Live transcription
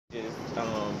Just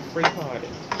free party.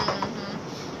 I'm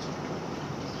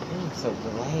so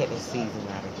glad the season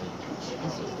out of here.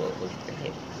 Jesus, what was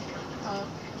that?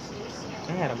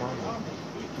 I had a moment.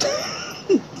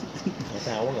 One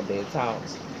time I went to bed talk.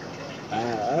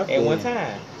 At one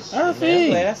time. I feel. I'm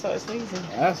glad I saw the season.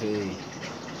 I feel.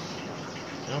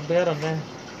 I'm better now.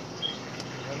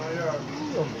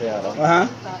 I'm better.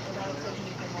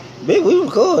 Big, we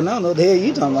recording. I don't know what the hell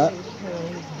you talking about.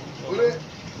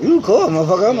 You record,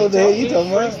 motherfucker. I don't know what the hell you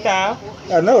talking about. Freestyle.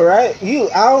 I know, right? I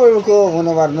always record when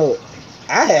nobody know it.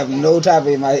 I have no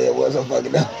topic in my head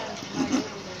whatsoever.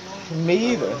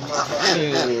 Me either.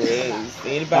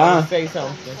 Anybody say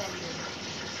something?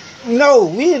 No,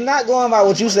 we are not going by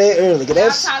what you said earlier. Cause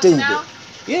that's stupid.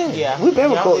 Yeah, we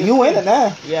been recording. You in it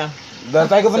now. Yeah. Better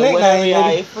think of a nickname.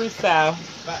 Yeah, freestyle.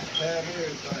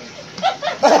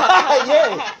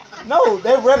 Yeah. No,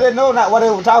 they really know not what they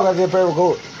were talking about. They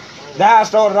pre-record. That's how I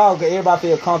started off because everybody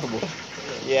feel comfortable.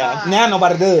 Yeah. Now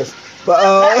nobody does. But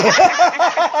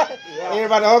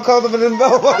everybody uncomfortable in the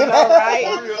motherfucker. Right?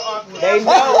 They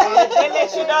know. They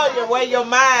let you know where your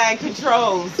mind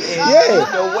controls.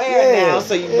 Yeah. You're aware now,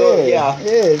 so you go.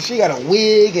 Yeah. She got a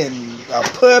wig and a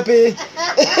puppy.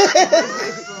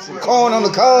 Some corn on the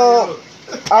cob.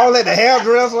 All at the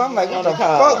hairdresser. I'm like, what the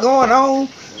fuck going on?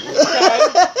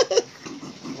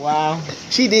 Wow.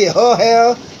 She did her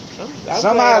hair.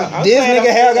 Somebody, this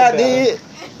nigga hair got did.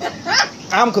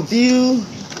 I'm confused.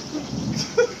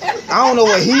 I don't know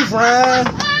what he frying.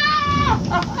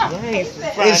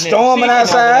 It's storming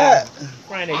outside.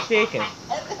 Frying that chicken.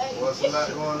 What's a lot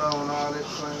going on all at the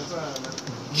same time, man?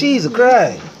 Jesus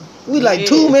Christ. We like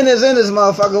 2 minutes in this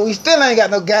motherfucker. We still ain't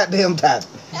got no goddamn topic.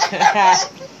 I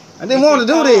didn't want to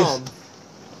do this.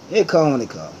 It come when it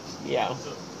comes. Yeah.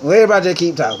 Well, everybody just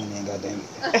keep talking, man. Goddamn it.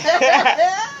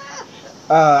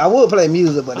 I would play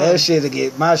music, but that shit to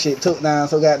get my shit took down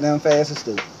so goddamn fast and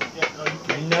stupid.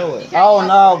 You know it. Oh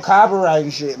no, copyright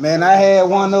and shit, man. I had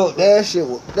one up. That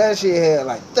shit had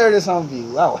like 30 some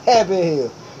views. I was happy as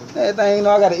hell. That thing, you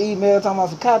know, I got an email talking about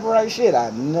some copyright shit.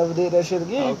 I never did that shit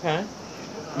again. Okay.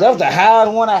 That was the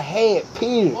highest one I had,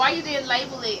 period. Why you didn't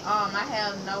label it, I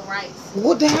have no rights?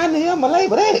 What the hell am I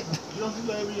label that? You don't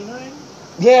label your name?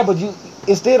 Yeah, but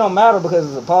it still don't matter because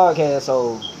it's a podcast,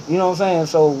 so you know what I'm saying?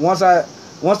 So once that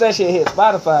shit hit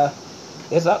Spotify,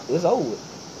 it's over.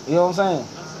 You know what I'm saying?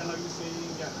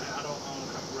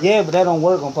 Yeah, but that don't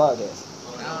work on podcasts.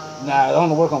 Nah, it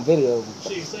don't work on video.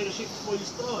 Shit, say the shit before you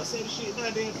start. Say the shit, now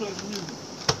then play some music.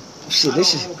 Shit, this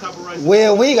shit.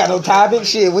 Well, we ain't got no topic.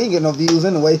 Shit, we ain't get no views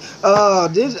anyway. I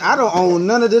don't own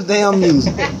none of this damn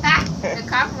music. The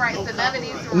copyrights to none of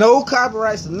these. No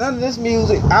copyrights to none of this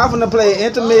music. I'm gonna play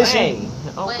intermission.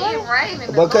 But it's raining.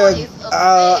 Because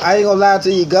I ain't gonna lie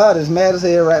to you, God is mad as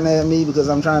hell right now at me because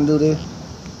I'm trying to do this,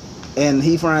 and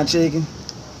he frying chicken,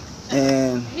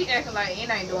 and he acting like it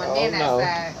ain't doing nothing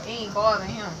outside. It ain't bothering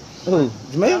him. Who?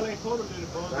 Jamil?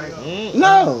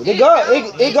 No, it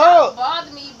go.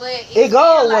 Bother me, but it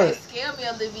go work. Scare me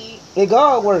a little bit. It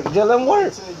go work. Just let him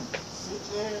work.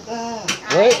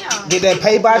 Right? Get that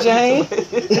paper out your hand.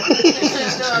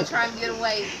 I'm trying to get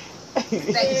away.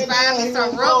 They find me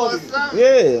some rubber or something.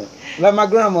 Yeah, like my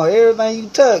grandma. Everything you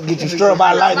touch get you struck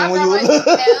by lightning when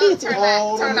you turn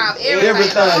off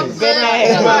everything.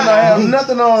 Have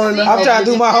nothing on. I'm trying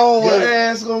to do my homework. Your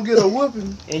ass gonna get a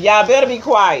whooping. And y'all better be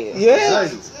quiet. Yeah.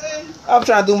 I'm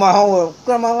trying to do my homework.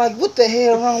 Grandma like, what the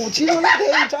hell wrong with you? What the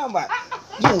hell you talking about?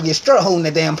 You gonna get struck holding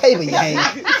that damn paper in your hand.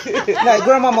 Like,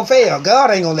 grandmama fail.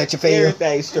 God ain't gonna let you fail.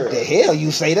 Everything's straight. The hell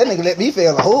you say? That nigga let me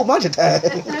fail a whole bunch of times.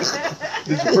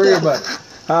 Did you pray about it?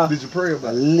 Huh? Did you pray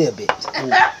about a it? little bit.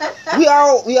 We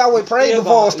always prayed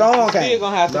before a storm came. Still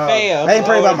gonna have to fail. I ain't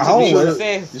pray about my homework.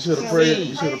 You should have prayed.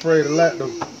 You should have prayed a lot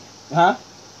though. Huh?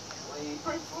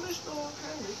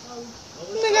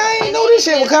 Nigga, I ain't know this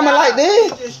shit was coming like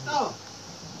this.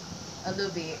 A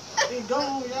little bit. It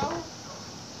gone, y'all.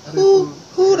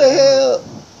 Who the hell?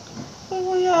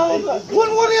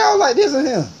 When one of y'all like this in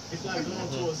here? It's like going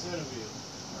towards Centerville.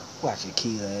 Watch your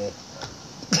kid ass.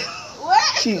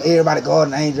 What? Everybody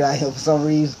guarding Angel out here for some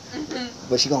reason.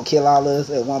 But she gonna kill all of us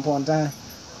at one point in time.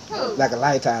 Who? Like a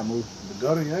Lifetime movie. The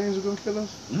guardian angel gonna kill us?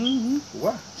 Mm-hmm.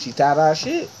 Why? She tired of our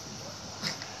shit.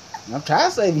 I'm trying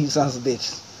to save you sons of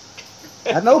bitches.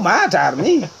 I know mine tired of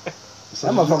me.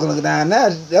 That motherfucker looking down now.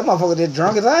 That motherfucker just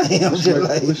drunk as I am.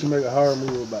 We should make a horror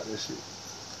movie about that shit.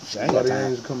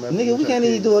 Nigga, we can't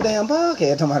even do a damn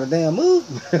podcast talking about a damn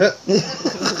movie.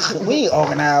 We ain't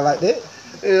organized like that.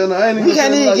 Hell no, we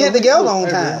can't even get together on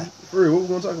time. For real, what we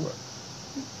gonna talk about?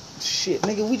 Shit,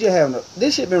 nigga, we just having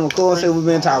this shit been recorded since we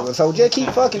been talking. So just keep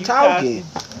fucking talking.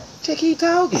 Just keep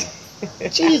talking.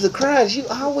 Jesus Christ, you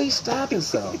always stopping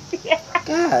something.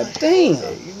 God damn.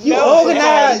 You No,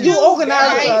 organize. You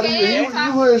organize. Right. You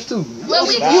hush too. Well,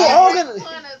 we You can organ-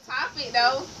 on a topic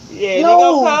though. Yeah,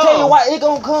 No, tell you why it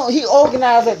gonna come. He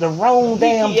organized at the wrong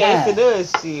damn Yes, time. it does.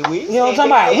 Shit, we. You know what I'm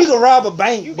talking about? We could rob a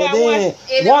bank, You but got then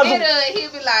In the once middle,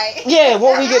 he'll be like, yeah,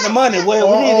 when we get the money, well,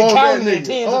 we need to count that it in nigga.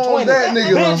 10s and On 20s. that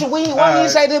nigga, Bitch, huh? we didn't Alright.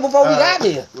 say this before we got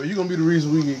Alright. there. Well, you gonna be the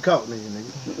reason we get caught,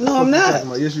 nigga. No, I'm not.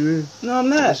 Yes, you is. No, I'm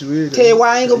not. Yes, you is. Tell you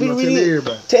why I ain't gonna be You the tell reason.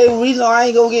 everybody. Tell you the reason I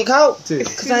ain't gonna get caught. Tell you.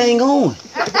 Cause I ain't going.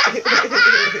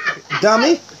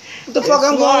 Dummy. What the fuck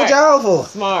I'm going smart. with y'all for?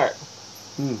 Smart.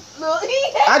 look,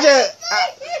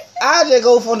 I just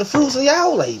go for the fruits of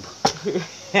y'all labor.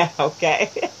 Okay.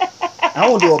 I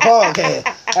want to do a podcast.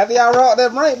 After y'all rock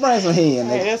that, bring some head, Hey,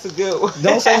 nigga. that's a good one.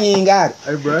 Don't say you ain't got it.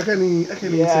 Hey, bro, I can't even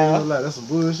tell Yeah. you no lie. That's some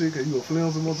bullshit, cause you a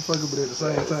flimsy motherfucker, but at the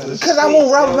same time, that's Cause I won't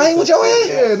rob a bank with your ass.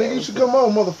 yeah, nigga, you should come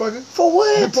on, motherfucker. For Be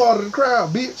what? part of the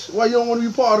crowd, bitch. Why you don't want to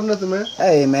be part of nothing, man?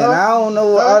 Hey man, Huh? I don't know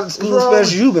what Huh? other school What's wrong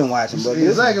specials with- you been watching, but this is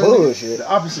Exactly, bullshit. The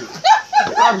opposite.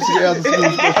 The opposite after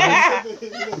school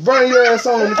special. Bring your ass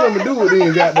on and come and do it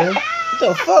then, goddamn. What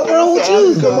the fuck wrong with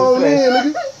you? Come on in,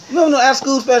 nigga. Remember no after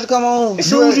school special come on as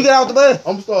soon as you get out the bus?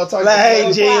 I'm gonna start talking. Like,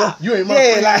 hey Jim. You ain't my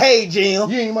Yeah, friend. like, hey Jim.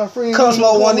 You ain't my friend. Come You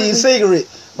smoke ain't one of with these me.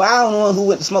 cigarettes. But I don't know who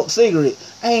went to smoke cigarette.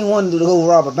 I ain't wanting to go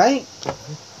rob a bank.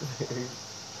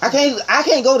 I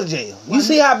can't go to jail. You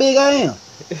see how big I am.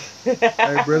 Hey,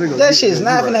 bro, they gonna That get shit's you.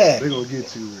 not You finna happen. They gonna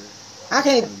get you, bro. I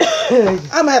can't.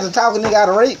 I'm gonna have to talk a nigga out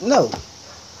of rape. No.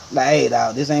 Like, hey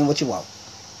dog, this ain't what you want.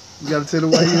 You gotta tell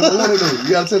them why he don't want it though. You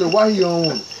gotta tell them why he don't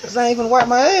want it. Cause I ain't gonna wipe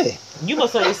my ass. You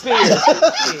must have experienced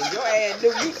shit. Your ass,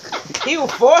 dude, he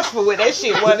was forceful with that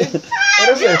shit, wasn't he? Hey,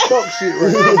 that's that fuck shit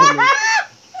right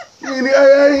there. You ain't,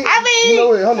 hey, I mean, you know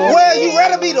what? Hold on. Well, you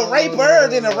rather be the raper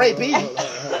than the rapee.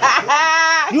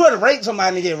 You rather rape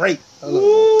somebody than get raped.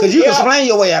 Cause you can explain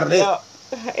your way out of that.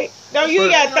 yeah. Hey, no, you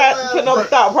ain't got to put no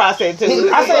thought process to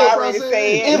it. I said- already If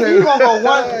said. you gonna go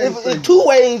one, if two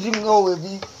ways you can go. If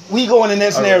we going in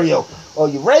that scenario, or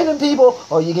you raping people,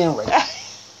 or you getting raped.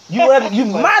 You rather you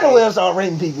might as well start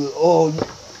raping people, or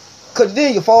cause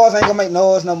then your falls ain't gonna make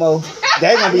noise no more.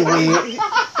 That gonna be weird.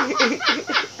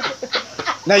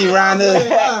 Now you round up,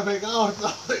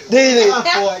 then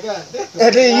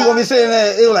and then you gonna be sitting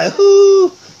there. It was like, who?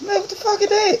 Man, what the fuck is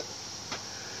that?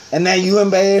 And now you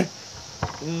embarrassed.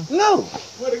 No,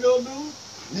 What it gonna do?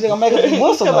 you gonna make a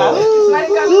whistle Come on. noise. Somebody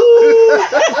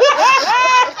got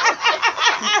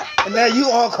And now you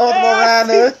uncomfortable around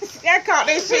there. I caught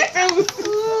that shit too.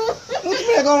 What you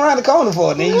been going around the corner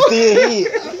for? Then you still here.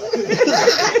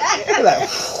 Like,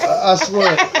 I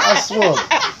swear. is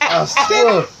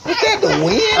that the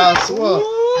wind? I swear.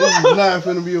 This is not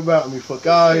finna be about me. Fuck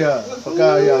all y'all. Nah.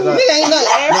 Nigga ain't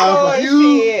nothing. Nah, fuck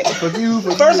you. Shit. Fuck you.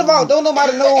 First of all, don't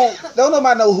nobody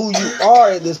know who you are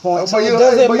at this point, so it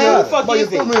doesn't matter. fuck But you is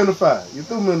threw it? me in the fire.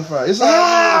 It's all right.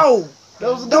 How?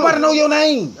 That was good. Nobody know your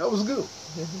name. That was good.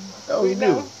 That We was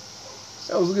know. good.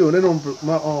 That was good. They don't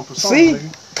my persona. See?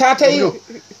 Nigga. Can I tell you?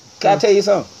 Can I tell you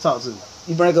something? Talk to me.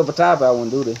 You bring up a topic, I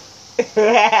wouldn't do this.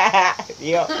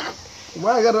 Yeah.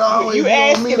 Why I gotta always You be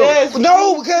on me asking though? us.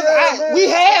 No, because we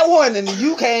had one, and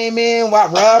you came in while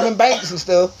robbing banks and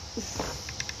stuff.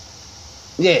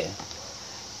 Yeah.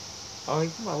 Oh, you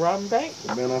talking about robbing bank?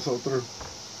 Man, I'm so through.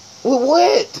 With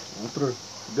what? I'm through.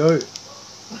 Go ahead.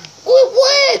 With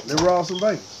what? They robbed some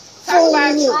banks. Talk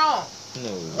about Oh. Trump.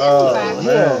 No. Oh,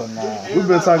 Hell man. nah. We've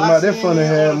been talking about that funny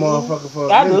head motherfucker for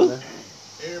a I minute. do. Man.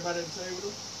 Everybody at the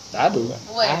table. I do.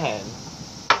 What? I hadn't.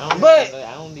 But,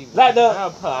 I don't even. like the- I'll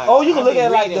probably- oh, you can I look be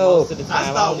at, like, reading the- most of the I time.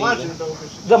 stopped don't watching even- it though. 'Cause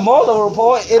she- The Mueller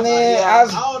report, and then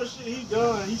Yeah. all the shit he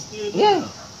done, he still doing.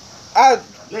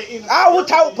 I would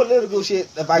talk political shit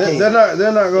if I They're can. not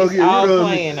gonna It's get all rid of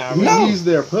playing him. now, right? He's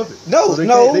their puppet. No, so they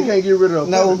no. can't, they can't get rid of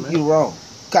a No, puppet, man. you wrong.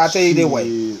 Can I tell you that way?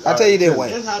 Shit. I tell you that Alright,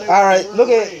 way. That's how they All right, work look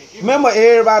the at. world raid. Remember,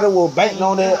 everybody was banking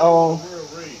on that.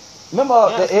 Remember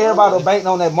that everybody was banking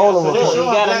on that Mueller Yeah, report. you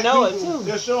gotta know it, too.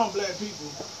 They're showing black people,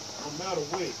 no matter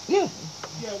what. Yeah.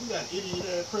 Yeah, we got idiot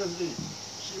ass president.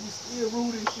 Shit, we still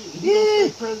rooting shit. He Yeah. gonna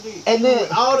stay president. And Even then-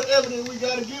 with all the evidence we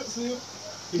got against him,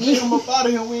 to get him up out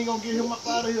of here, we ain't gonna get him up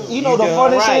out of here. You know the doing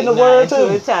funny shit in the now, world into too.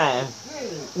 the time. Yeah.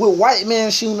 With white men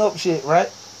shooting up shit, right?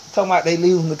 Talking about they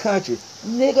leaving the country.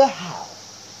 Nigga, how?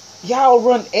 Y'all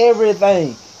run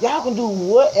everything. Y'all can do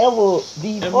whatever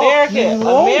the fuck you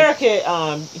want.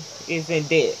 America is in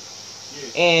debt.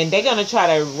 And they're gonna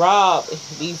try to rob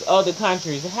these other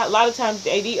countries. A lot of times,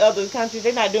 these other countries,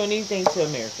 they're not doing anything to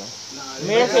America.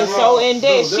 America is so in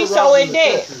debt. She's so in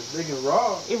debt. They can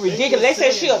rob. It's ridiculous. They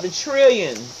said she up to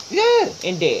trillions Yeah.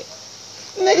 in debt.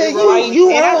 Nigga, And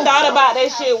you I wrong. thought about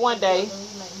that shit one day.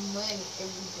 Money.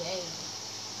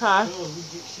 Huh? Because we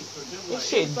get shit from them. This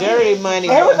shit dirty money.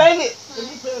 Everything. If you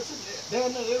pay attention,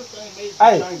 down there, everything made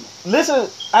Hey, from China. listen.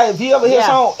 Hey, if you ever hear Yeah.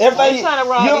 song, everything. They tryna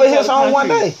rob You ever these hear other song one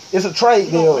day? countries. It's a trade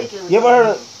You don't deal. make You ever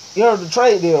heard? You heard the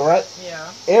trade deal, right? Yeah.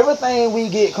 Everything we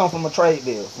get come from a trade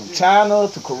deal. From China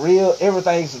to Korea,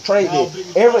 everything's a trade Y'all deal.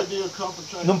 biggest Every trade deal come from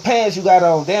China. them pants you got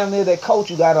on, damn near that coat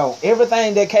you got on,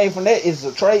 everything that came from that is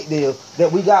a trade deal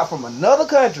that we got from another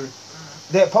country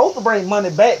that supposed to bring money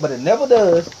back, but it never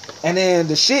does. And then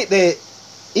the shit that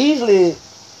easily,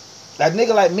 like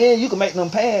nigga like me and you can make them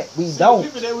pants, we See, don't. the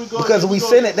people that because we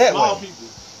send it that small way. People,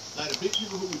 like the big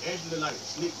people who we actually like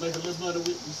sleep, make a little money with,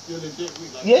 we still in debt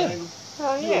with. Like Yeah. China.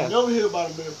 Oh You yeah. never hear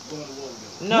about America going to war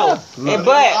with them. No. No. And They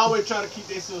but always try to keep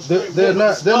themselves They're- straight. they're But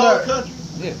not- they're small not- countries,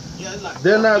 Yeah. it's like,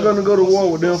 They're not gonna go to war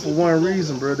with them Go for see- one go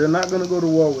reason, bro. They're not gonna go to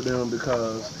war with them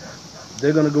because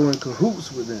they're gonna go in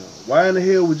cahoots with them. Why in the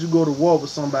hell would you go to war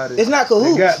with somebody? It's not that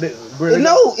cahoots. got that, bro, they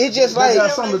No, it's just they like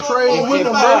got something to trade They with go them,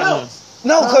 to bro. war with partners. anybody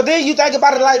no, cause then you think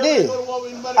about it like else. They this. go to war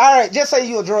with anybody All else. right, just say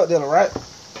you a drug dealer, right?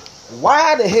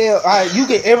 Why the hell? All right, you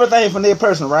get everything from that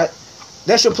person, right?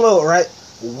 That's your plug, right?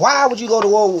 Why would you go to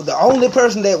war with the only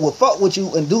person that will fuck with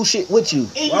you and do shit with you?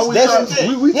 And Why you we still talk- in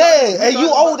debt. we Yeah, talk- and you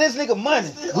talk owe about- this nigga money.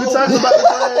 We talking about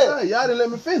the same thing. Y'all didn't let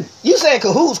me finish. You said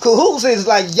cahoots. Cahoots is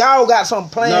like y'all got some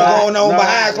plan going on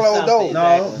behind closed doors.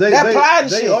 No, Exactly.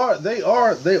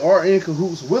 they are in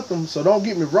cahoots with them. So don't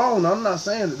get me wrong. I'm not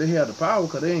saying that they have the power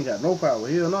because they ain't got no power.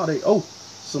 Hell no, they owe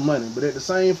some money. But at the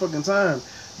same fucking time,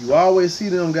 you always see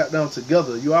them got them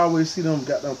together. You always see them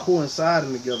got them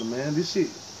coinciding together, man. This shit,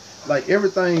 like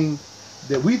everything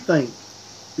that we think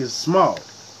is small,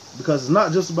 because it's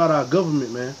not just about our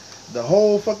government, man. The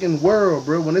whole fucking world,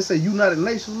 bro. When they say United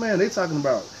Nations, man, they talking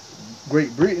about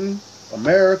Great Britain,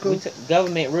 America.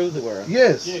 Government rules the world.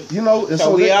 Yes, Yeah. you know. And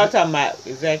So we they- all talking about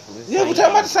exactly. the Yeah, we same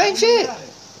talking about the thing. same shit.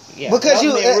 Yeah. Because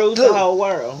you- Government rules look, the whole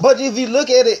world. But if you look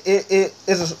at it,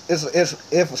 it's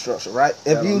infrastructure, right?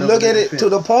 If That'll you never look be at it to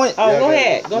the point, Oh, Yeah, go I got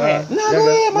ahead. it. Go ahead. No, Yeah, go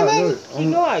ahead, my no, nigga. go ahead.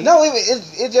 Keep going. no,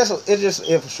 it's just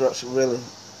infrastructure, really.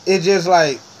 It's just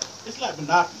like It's like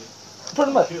monopoly.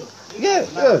 pretty much, It's yeah.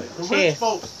 like monopoly. The Yeah. rich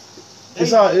folks. they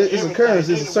It's all- have it's a everything.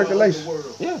 currency, They it's a the ones in the circulation.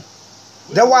 world. Yeah.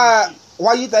 We That's don't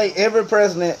why you think every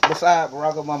president beside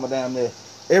Barack Obama down there,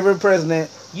 every president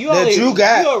that you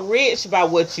got. You're rich by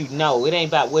what you know. It ain't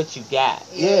about what you got.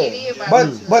 Yeah, it is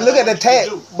about but look at the tax.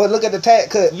 But look at the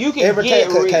tax cut. You can every get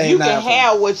tax cut came you down can from-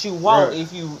 have what you want Right.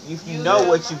 if you know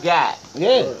what you got.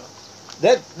 Yeah,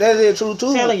 that is true too.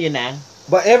 I'm telling you now.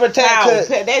 But every tax Power,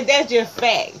 cut, that's just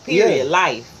fact. Period. Yeah.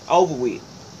 Life over with.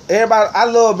 everybody. I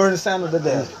love Bernie Sanders to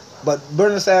death, but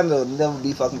Bernie Sanders will never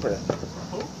be fucking president.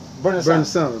 Bernie Bernie Sanders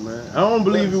Sanders, man. I don't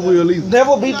believe he will either.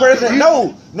 never be president.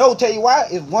 No. Tell you why?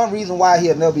 It's one reason why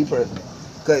he'll never be president.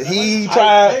 Cause he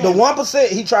tried the 1%.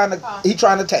 He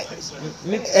trying to tax,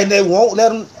 and they won't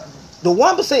let him. The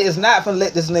 1% is not gonna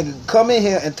let this nigga come in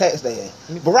here and tax their ass.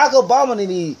 Barack Obama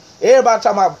need. Everybody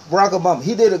talking about Barack Obama.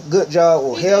 He did a good job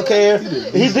with healthcare.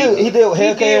 He did He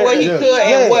healthcare. did what he Yeah. could,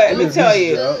 Yeah. and what? Let me Yeah. tell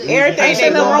you, Yeah. everything Ain't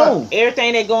that nothing going wrong. on,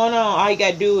 everything that going on, all you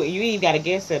gotta do, you ain't gotta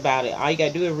guess about it. All you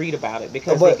gotta do is read about it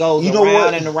because But it goes you know around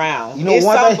what? and around. You know There's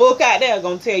one some thing- book out there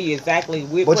gonna tell you exactly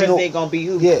which But you know- president gonna be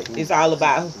who. Yeah. It's all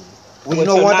about Well, what you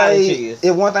know your one knowledge thing. is.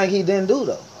 It's one thing he didn't do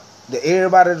though. That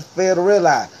everybody failed to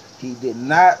realize. He did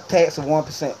not tax the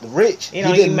 1%. The rich. It He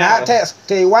don't did even not matter. tax.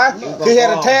 Tell you why? You If he go had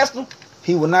wrong. taxed them,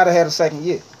 he would not have had a second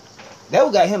year. That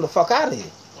would got him the fuck out of here.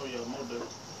 Oh yeah, more than.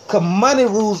 Cause money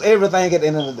rules everything at the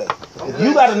end of the day. If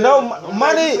you gotta know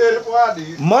money.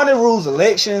 Money rules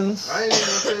elections,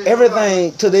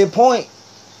 everything to their point.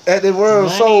 At the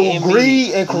world so Money and greed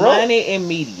media. and corrupt. Money and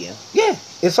media. Yeah,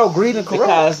 it's so greed and corrupt.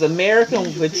 Because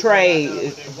American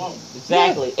betrayed.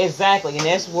 Exactly, and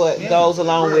that's what goes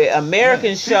along with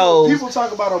American shows. People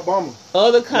talk about Obama.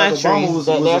 Other Like countries Obama was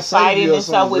that a they're savior fighting or and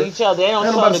stuff with something, each other. They don't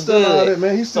Ain't show nobody the studying all that, good.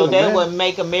 man. He's So still a that man. would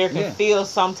make America Yeah. feel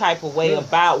some type of way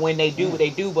about when they do what they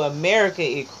do. But America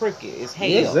is crooked. It's hell.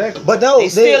 Exactly. But no, They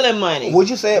stealing money. What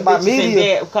you said about Bitches in media?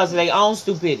 debt because of their own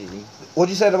stupidity. What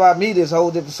you said about media is a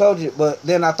whole different subject. But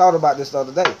then I thought about this the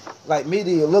other day. Like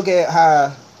media, look at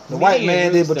how the white Media man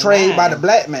rules is the betrayed by mind. the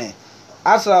black man.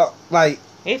 I saw like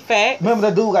It's fact. remember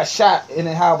that dude got shot in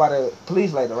the house by the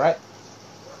police later, right?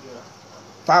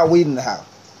 Found weed in the house.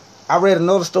 I read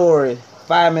another story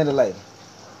 5 minutes later.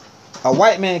 A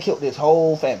white man killed his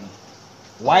whole family.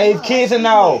 Wife, kids, and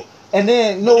all. And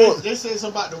then, you know what? They said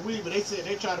something about the weed, but they said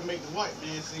they tried to make the white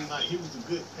man seem like he was a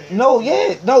good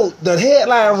parent. No, the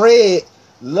headline read,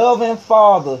 loving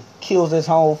father kills his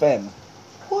whole family.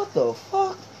 What the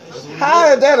fuck?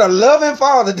 How is that a loving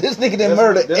father? This nigga that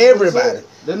murdered everybody.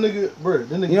 That nigga, bro.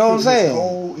 That nigga. You know what I'm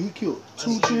killed his saying? He killed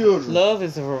 2 children. Love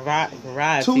is a variety.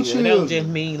 2 It don't children. just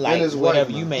mean And like his whatever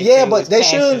wife, you man. may Yeah, say but is they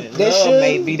should- passionate. they Love should-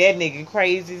 may be that nigga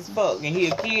crazy as fuck and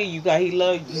he'll kill you because he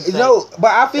love you. So No, but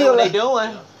I that's feel what they like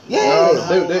doing.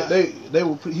 yeah, They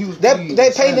were. He was. they pleading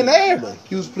painting insanity. everybody.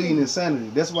 He was pleading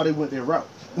insanity. That's why they went their route.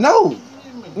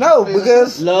 No,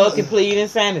 because Love can plead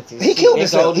insanity. he killed They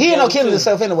himself. go He ain't no together, killing too.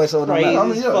 himself anyway, so it don't Crazy. matter.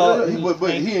 I mean, Fuck.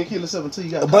 but he didn't kill himself until he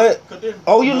got. But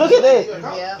oh, you look at that.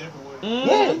 Yeah.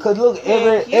 Yeah, cause look,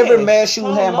 Yeah. every mass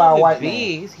shooting Total had by a love is white man.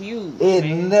 big. It's huge. It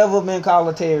man. never been called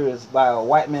a terrorist by a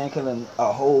white man killing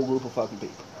a whole group of fucking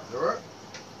people.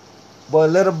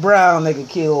 But let a brown nigga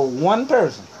kill one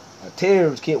person. A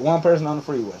terrorist killed one person on the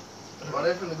freeway. Why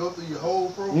they finna go through your whole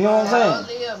program? You know what I'm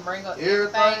saying? Bring up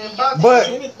Everything everything in about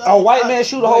your But a white man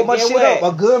shoot a whole But bunch of get shit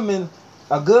what? up.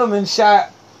 A gunman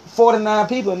shot 49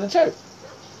 people in the church.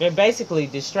 They're basically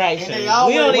distractions. And they We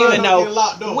always don't work even on getting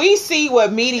locked know. up. We see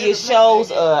what media Every shows.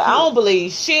 black man I get don't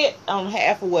believe shit on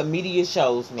half of what media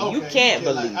shows me. You Okay, can't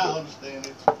yeah, believe like, I it. understand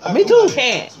it. Me I too. go by that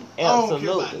Can't. too. I don't care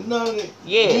Absolutely. about none of that.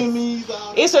 Yes. Jimmy's,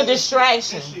 all It's that. a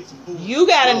distraction. That shit's some bullshit. You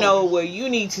gotta Oh. know what you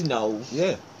need to know.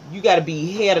 Yeah. You gotta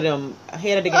be ahead of them,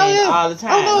 ahead of the game Oh, yeah. all the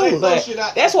time. Oh, no. But Shit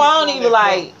out that's there, why I people don't on even that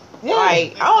like. Yeah.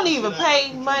 Like I don't even Shit out pay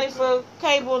there. money for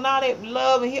cable and all that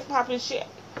love and hip hop and shit.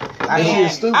 I Man, hear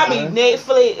stupid, I be man.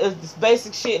 Netflix, this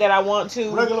basic shit that I want to.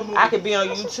 Regular movie. I could be on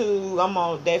YouTube. I'm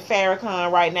on that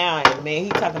Farrakhan right now, and man, he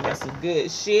talking about some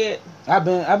good shit. I've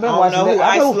been I don't watching know who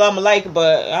that. Islam Lake,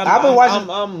 but I've been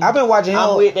watching. I've been watching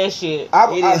I'm him. with that shit. It's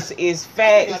I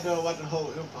facts. done watch the whole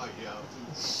Empire, y'all.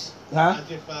 Too. Huh? I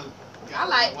just finally I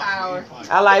like Power.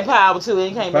 I like Power too.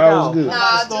 It can't be Power was gone. good. No,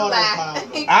 Started July.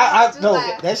 Power. I July.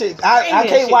 no that shit. I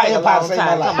can't watch hip hop to save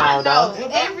my life. Come I on, know.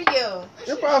 dog. Every year.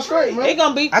 Empire straight, man. It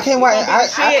gonna be. I can't watch. it gonna be I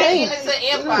shit. can't.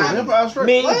 Into Empire. Empire straight.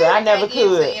 Me either. I never Can't get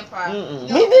into could. Empire. Mm-mm.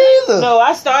 Me neither. No,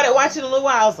 I started watching a little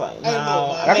while. I was like, no. Ain't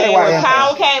no- I can't Man, watch when Empire.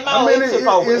 Power came out, I mean, it took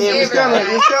over it's everything. kind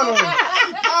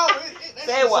of.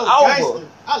 They were over.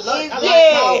 I like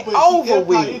Yeah, Power, but over see, Empire,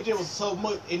 with. It just was so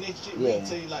much, and that shit Yeah. really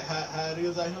tell you like how it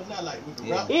is out here now, like with the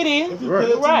Yeah. rap. It is. If you Right.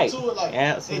 pay attention Right. to it, like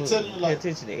Absolutely. they telling you Pay like,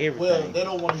 attention to well, everything. they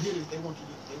don't want to hear this. They want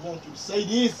you to say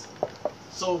this,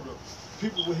 so the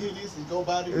people will hear this and go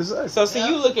by this. Exactly. So see,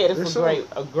 you look at it It's for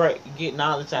great, get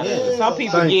knowledge out of it. Yeah. Some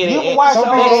people Thank get you. it. You can watch some,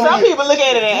 some people- some people look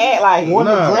at it and act like One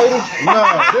of the Nah, greatest.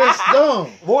 nah, that's dumb.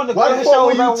 One of the Why the greatest fuck shows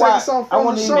would you I take watch. something I from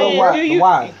want the to show? even Man, watch do The you,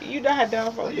 Wire. you know how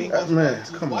dumb folk be. Man,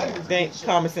 come on. Think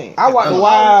common sense. I watch The The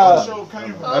Wire. show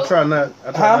came from. I try not.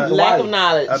 I try Huh? not. Lack Wire. of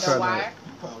knowledge. I The try Wire.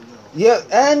 not. Yeah,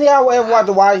 and y'all ever watch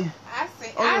The Wire?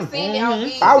 I seen it on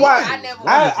BET. I watched. I never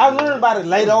I watched it. learned about it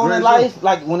later on in life,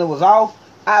 like when it was off.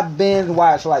 I binge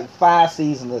watched like 5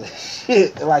 seasons of this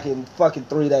shit, like in fucking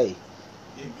 3 days.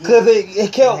 Cause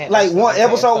it kept like one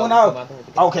episode went off.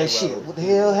 Okay, shit, what the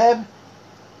hell happened?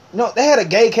 No, they had a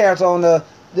gay character on the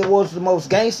that was the most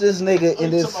gangsters nigga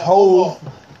in this whole.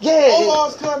 Yeah.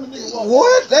 Omar's coming, nigga.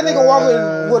 What? That nigga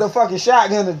walking with a fucking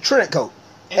shotgun and a trench coat,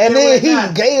 and then he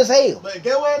was gay as hell. But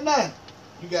get what now?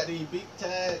 You got these big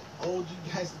time OG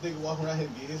gangster nigga walking around here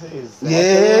gay as hell.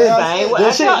 Yeah. Same way. That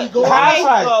I shit, thought go life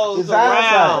hindsight. goes It's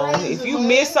around. hindsight. If you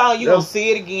miss something, you Yeah. gonna see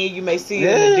it again. You may see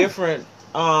it in Yeah. a different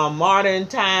modern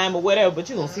time or whatever, but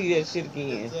you gonna see that shit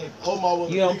again. Omar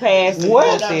was You a don't nigga pass that it, What?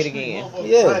 you down don't see it the street, again. motherfucker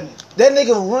Yeah. running. That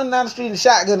nigga running down the street and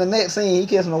shotgun the next scene. He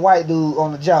kissing a white dude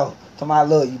on the jaw. To my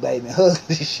love you, baby. Hug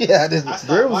the shit out of this. I stopped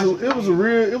Bro, watching it was a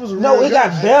real. No, it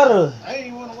got better. I ain't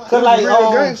even wanna watch Cause it. like,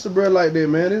 real gangster, bro, like that,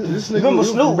 man. This nigga Remember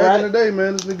was Snoop, back right? in the day,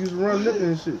 man. This nigga used to run liquor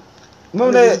and shit.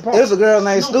 Remember that? There's a girl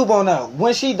named Snoop on there.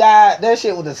 When she died, that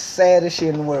shit was the saddest shit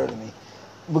in the world to me.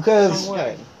 Because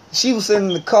What? she was sitting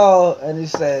in the car and she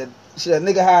said,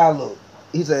 nigga, how I look?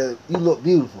 He said, you look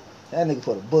beautiful. That nigga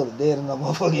put a bullet dead in that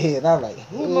motherfucking head. And I'm like,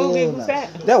 What movie hell was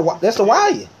no. that? That's The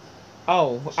Wire.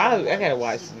 Oh, I gotta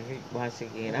watch it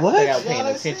again. I What? think I was paying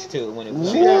attention to it when it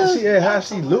was. What? She had how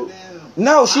she looked.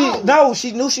 No,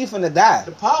 she knew she finna die.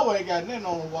 The power ain't got nothing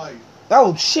on the wire.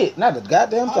 Oh shit, not the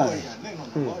goddamn Power thing. ain't got nothing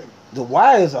on the wire. The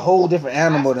Wire is a whole different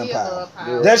animal than I still Power. love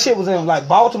Power. That shit was in like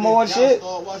Baltimore and Y'all shit.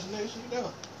 start watching that shit now.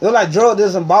 It was like drug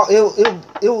dealers and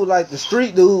it was like the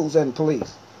street dudes and the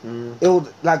police. It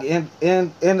was like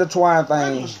intertwined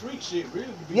That thing. was street shit, really.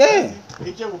 To be Yeah. honest.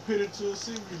 It just was put into a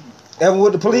series. And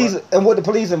with the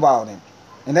police involved in it.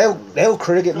 And they were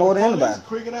cricket more than Police anybody.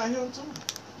 cricket out here too.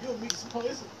 You'll meet some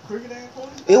police, cricket and police.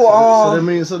 It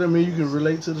was So that means you can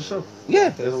relate to the show. yeah.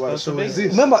 That's why the show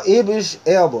exists. Remember Idris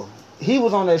Elba? He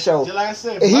was on that show. Just like I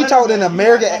said, And he money, talked in man,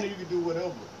 American- you got money, you can do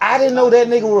whatever. I didn't know that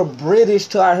nigga was British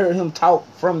till I heard him talk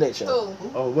from that show.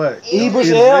 Who? Oh, what? Idris Idris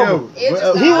Elba. Elba.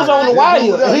 Idris He was on The Wire.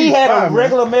 Yeah, He he's had fine, a man.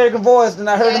 regular American voice, and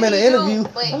I heard him in an he do, interview.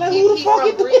 but I'm like, he- who the he fuck from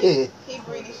is British. this? He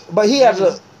British. But he has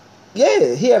a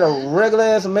Yeah, he had a regular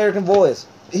ass American voice.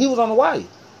 He was on the Wire.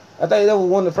 I think that was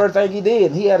one of the first things he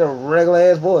did. And he had a regular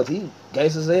ass voice. He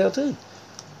gangsta as hell too.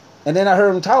 And then I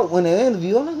heard him talk when in the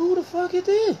interview. I'm like, who the fuck is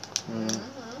this?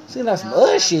 Seems like some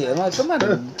other shit. I'm like, somebody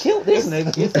killed this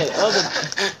nigga. You said other.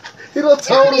 He done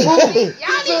told the movie. Y'all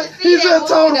need to see He that just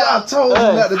told him, movie, I though. told you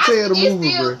not to tell the It's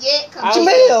movie, still bro. yet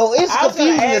Jamel, it's I was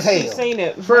gonna confusing as ask you hell. seen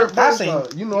it. First I off,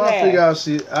 seen- you know, I figure out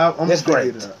shit. I'm That's gonna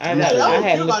figure great. it out. I You know. figure it I out.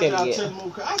 hadn't looked at y'all it tell yet. the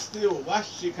movie, 'cause I still watch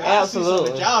shit. 'Cause Absolutely. I see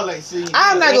something that y'all ain't seen.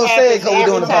 I'm not gonna say it because we're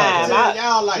doing the Every time. podcast.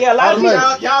 Y'all like, Yeah, a lot of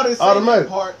Automatic. y'all didn't say Automatic.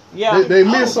 that part. Yeah. They I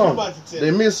miss was something. about to tell They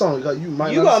you. miss something. Like, you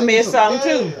might You not gonna see miss something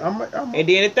too. I might, And then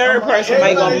the third person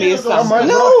everybody might gonna miss is gonna- I might something.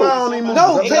 No, go find these movies. no, I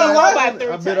tell you bet why. I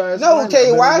bet I No, explain tell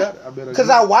you it. why. Because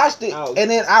I watched it Oh.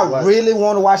 and then I Watch. really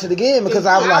want to watch it again because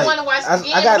I was I like, want to watch it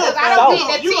again I got because I don't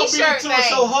get the You gonna be t-shirt into it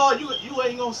so thing. hard, you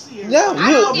ain't gonna see it. Yeah, I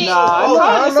you- don't get No,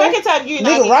 I the know. second time you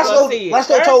nigga, Roscoe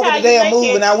told me the damn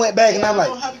movie and I went back and I'm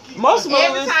like, Most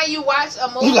Every movies. time you watch a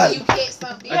movie, You like- you catch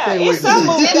something. Yeah, can't it's wait to some see it.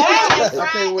 movies. That's that- why I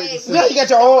can't wait to see yeah, you got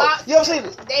your own. You ever seen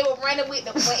it? They were running with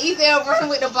the when he said running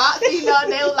with the box, you know,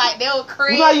 they were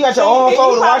crazy. You know how you got your own You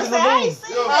phone to probably watch the say, I movie. ain't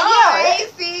seen Oh, it. I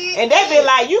ain't see it. And that been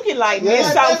like you can like miss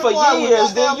Yeah. something for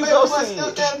years, then you go see it.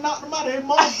 Stepdad knocked him out of his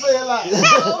mom fell like.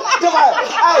 Come on,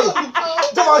 hey,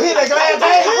 come on, hit that glass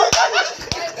table.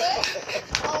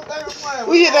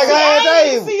 We hit that glass I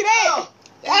didn't table. see that.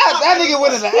 That nigga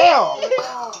went in the air.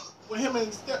 When him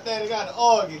and stepdaddy got to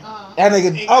argue. That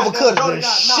nigga uppercut the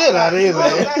shit out of his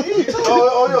ass.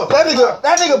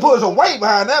 That nigga put some weight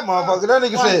behind that motherfucker. That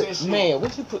nigga said, Man,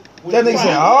 what you put? that nigga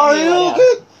said, oh, you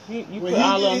okay? You put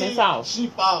all of them in his house. She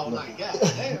fall like, God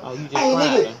damn. Oh, you just Hey, cried.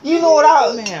 nigga, you know what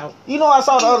I Man,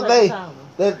 saw the other day?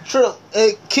 That trip,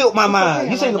 it killed my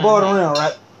mind. You seen the Borderlands,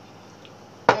 right?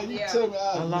 Man, you tell me I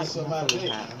I'll do like something out of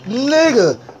that.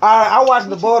 Nigga, I watched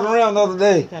the Borderlands the other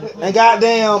day, and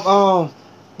goddamn,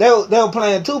 they were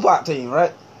playing Tupac team,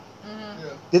 right?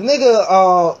 The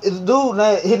nigga, this dude,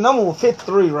 his number was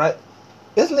 53, right?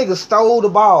 This nigga stole the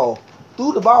ball,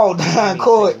 threw the ball down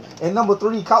court, and number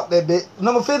 3 caught that bitch.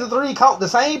 Number 53 caught the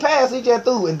same pass he just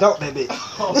threw and dunked that bitch.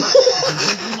 Oh,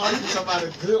 you talking about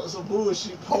a glimpse of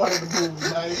bullshit part of the movie,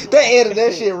 man. They edited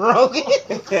that shit wrong.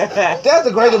 That's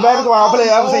the greatest basketball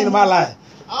player I've ever seen in my life.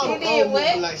 I don't He did know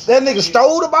what? like That nigga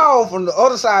stole the ball from the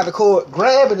other side of the court,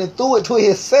 grabbed it and threw it to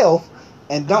himself,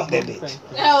 and dunked that bitch.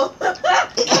 No.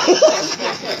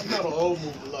 It's not an old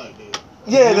movie like that.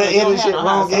 Yeah, they You don't edited shit have no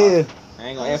wrong. hot Yeah. I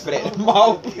ain't gonna ask for that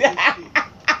more.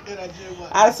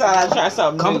 I saw I try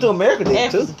something. Coming to America did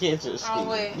Ask too. for ketchup. Oh,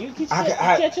 wait. You can I,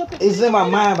 catch up. it's in my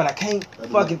mind, but I can't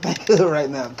fucking think of it right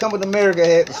now. Coming to America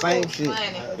had the same shit.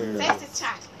 Funny. Sexy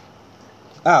chocolate.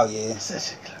 Oh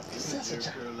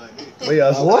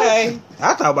yeah. What? Okay.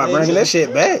 I thought about bringing that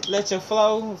shit back. Let your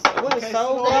flow. What is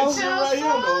soul flow?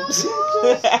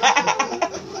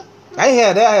 I ain't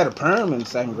had that. I had a perm in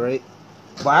 2nd grade.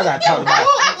 But I gotta talk about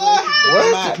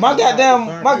what? My goddamn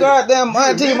auntie, my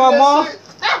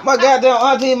goddamn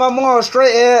auntie, my mom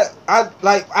straight hair. I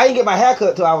didn't get my hair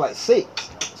cut till I was like 6,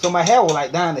 so my hair was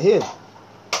like down to here.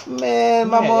 Man,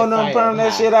 my You had mom your done fire perm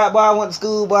that high. shit out. Boy, I went to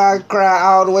school. Boy, I cried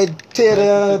all the way till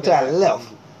I left.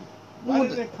 Why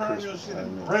didn't they perm your shit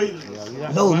in braids?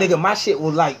 No, nigga, my shit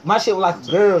was like a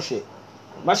girl shit.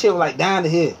 My shit was like down to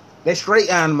here. They straight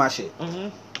down to my shit, Mm-hmm.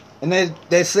 and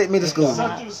they sent me to school.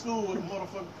 Sent you to school with a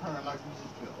motherfucking perm like you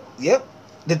just felt. Yep.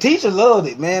 The teacher loved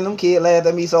it, man. Them kids laughed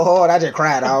at me so hard, I just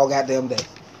cried all goddamn day.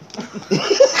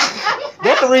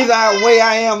 That's the reason way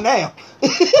I am now.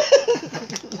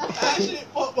 That shit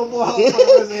fucked my boy up for the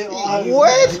rest of his life.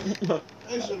 What?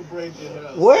 They should have braided your hair.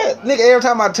 What? Nigga, every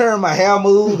time I turn, my hair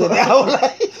moved, and I was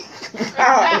like...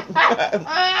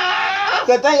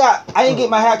 Cause I didn't get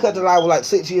my hair cut till I was like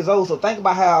 6 years old, so think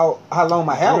about how long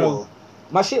my hair was.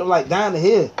 My shit was like down to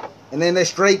here. And then they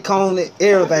straight combed it,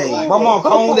 everything. My mom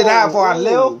combed it out before I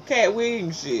left. Cat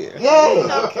Williams shit.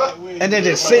 Yeah. And then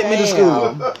just sent me to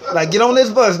school. Like, get on this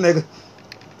bus, nigga.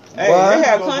 Hey, Boy. they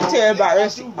had commentary about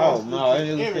this. Oh no,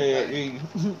 it was said They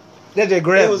just it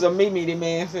grabbed was a Mimi. The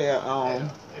man said, That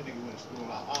nigga went to school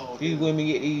like all these women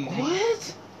get these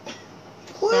What?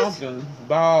 What? something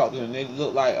bald and they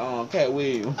look like Cat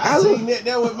Williams. I seen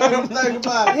that what made him think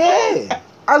about it. Yeah.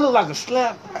 I look like a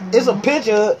slap. It's a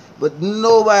picture, but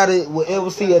nobody will ever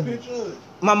see it. Picture of it.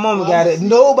 My mama got it.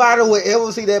 Nobody will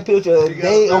ever see that picture a You got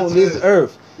day a on picture this of it.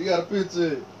 earth. You got a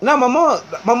picture. No, my mom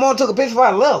took a picture before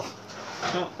I left.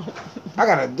 I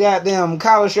got a goddamn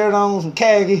collar shirt on, some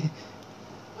khaki.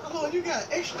 Oh, you got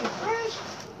extra fresh?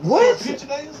 What? Picture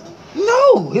days?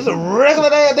 No, it's a regular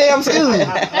damn school.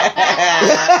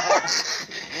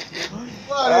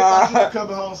 Well, they thought you were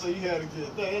coming home so you had a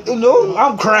good day. No,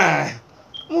 I'm crying.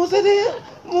 What's that there?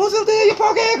 What's up there? You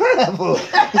punk ass crap for?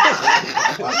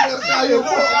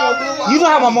 You know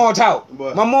how my mom talk.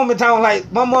 But- My mom been talking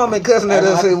like my mom been cussing at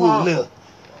us since we was little.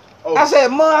 Oh, I said,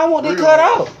 Mom, I want this real. cut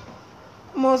off.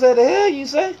 Mom said, the hell you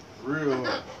say? real.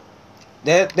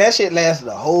 That shit lasted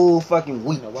a whole fucking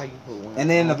week. You know, why you put one And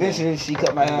then on eventually she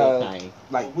cut my that hair thing?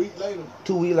 like A week later.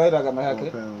 2 weeks later. I got my hair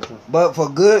cut. Okay. But for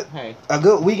Hey, a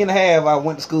good week and a half, I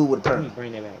went to school with a let me perm.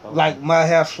 bring that back. over. Like my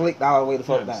hair slicked all the way the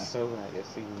fuck I'm down. so glad to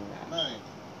see you now. Man,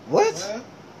 What? man.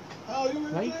 How old you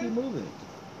Why you keep in moving?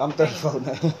 I'm 34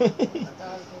 now.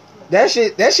 That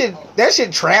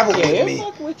shit traveled Yeah, with it'll me.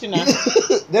 fuck with you now.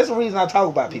 That's the reason I talk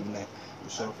about people now.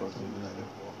 So fucking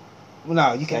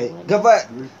No, you can't. But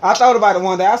I thought about it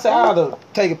one day. I said I ought to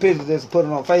take a picture of this and put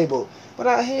it on Facebook. But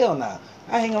hell no.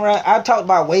 I hang around. I talked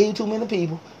about way too many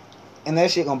people, and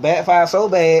that shit gonna backfire so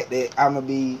bad that I'm gonna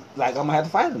be like I'm gonna have to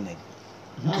fight a nigga.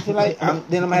 I feel like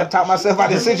then I'm gonna have to talk myself out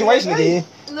of this situation again.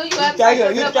 No, you have to take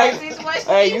yourself out of the situation.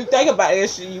 Hey, you think about that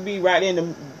shit, you be right in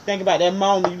the think about that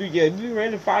moment. You be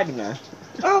ready to fight him now.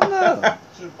 Oh no,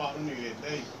 Should've fought a nigga that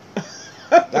day.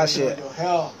 that shit. Your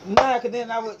hair. Nah, cause then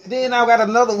I got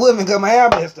another woman cause my hair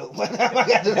messed up. When I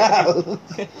got to the house,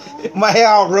 my hair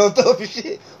all rubbed up and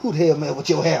shit. Who the hell messed with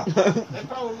your hair? They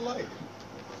probably like it.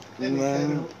 That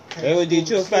Man. They would do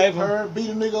you a favor. Her, beat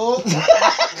a nigga up.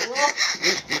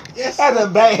 Yes. I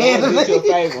done backhanded They would do you a me.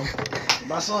 favor.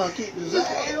 My son kicked his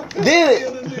ass.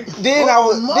 Then I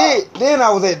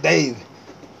was at David.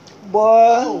 Boy,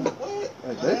 Oh,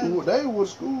 what? They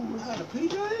was school. Had a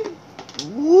PJ?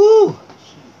 woo.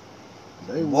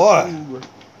 They was Boy. school.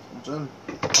 I'm telling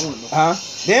you. I don't know. Huh?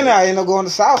 Then I ended up going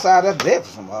to Southside after that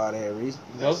for some odd ass reason.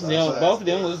 Both of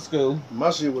them was school. My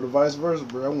shit was the vice versa,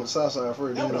 bro. I went Southside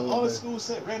first. That Then I was the went only back. school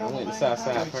set right I on the went to main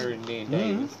Southside highway. first and then Mhm.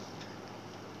 Davis.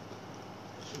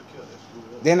 Should've killed that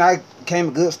school up. Then I became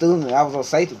a good student and I was on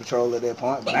safety patrol at that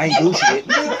point, but I ain't do shit.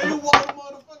 Nigga, you wore the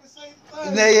motherfucking same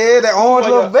thing. Yeah, that orange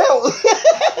little belt.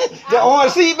 The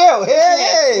orange seat belt.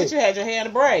 Hell But you had your hair in a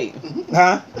braid. yeah.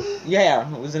 Huh?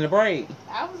 Yeah, it was in a braid.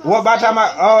 I was on What by the time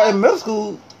I in stage. middle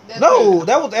school? No,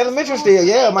 that was elementary still.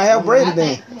 Yeah, my hair braided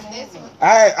then. That's when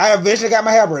I eventually got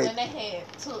my hair braided. they had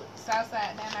took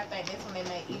Southside down, I think that's when they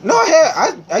made it. No,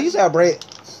 I used to have braid.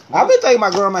 I've been thinking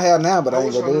about growing my hair now, but I I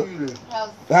ain't wish I gonna do knew it. you then. That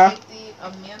was Huh? safety, a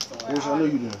mentor. I wish I knew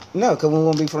you then. No, cause we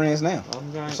won't be friends now.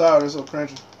 I'm going. Sorry, that's so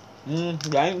crunchy.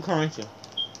 That ain't crunchy.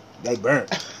 They burnt.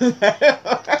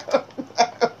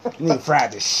 Nigga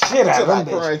fried the shit out of them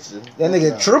bitches. That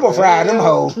nigga triple fried them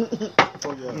hoes.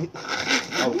 Fuck yeah.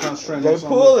 I was concentrating They on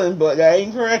something. pulling, but they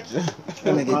ain't crunchy.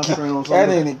 That nigga, Concentrating on that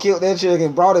something. nigga killed that chick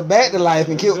and brought it back to life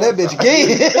and killed that bitch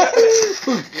again.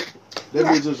 That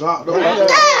bitch just hopped up.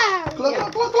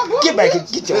 Get back in,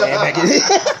 get your ass back in.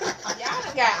 Y'all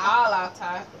done got all off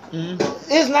topic.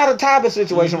 It's not a topic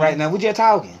situation right now. We're just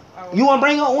talking. You want to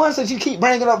bring up one since you keep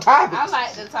bringing up I topics?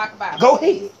 like to talk about Go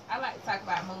movies. ahead. I like to talk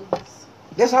about movies.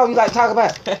 That's all you like to talk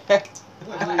about. I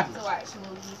like to watch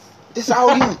movies. That's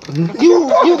all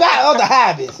you got other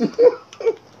hobbies.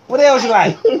 What else you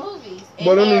like? Movies. And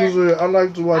But them hair. niggas said, I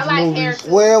like to watch I like hair movies.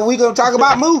 too. Well, we gonna talk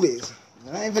about movies.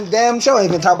 I ain't been damn sure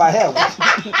ain't gonna talk about hell.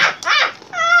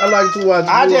 I like to watch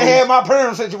I movies. just had my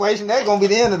perm situation. That's gonna be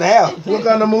the end of the hell. What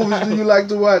kind of movies do you like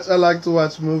to watch? I like to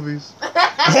watch movies.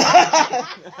 I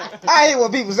hate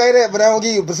when people say that, but I don't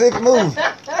give you a specific movie.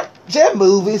 Just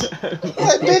movies.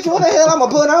 Like, bitch, what the hell I'm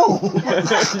gonna put on?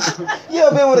 You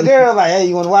ever been with a girl like, hey,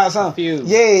 you wanna watch something? Few.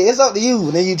 Yeah, it's up to you.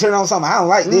 And then you turn on something I don't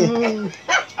like this.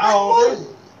 Oh,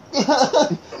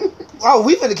 Oh,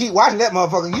 we finna keep watching that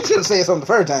motherfucker. You should have said something the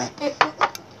first time.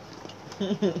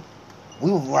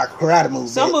 We would watch a karate movie.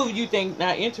 Some bitch. movies you think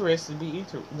not interested be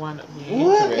wind up being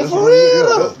What? interesting. For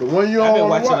real? The one you Oh, I've been don't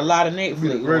watching watch. a lot of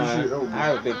Netflix Great ones. shit. Oh,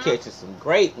 I've been catching some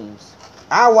great ones.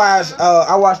 I watched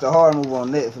a horror movie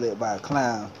on Netflix by a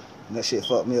clown. And that shit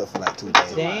fucked me up for like 2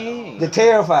 days. Dang. The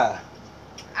Terrifier.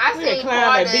 I Who that seen clown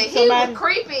part that of beat it. He somebody? was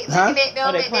creepy Huh? looking at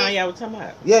Oh, them that at clown that, y'all was talking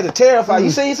about. Yeah, the Terrifier. You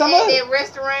seen some of at it? that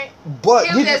restaurant. But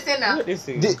He was just in there. What this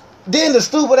is? then the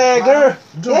stupid ass girl.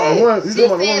 You talking about Yeah. one? You She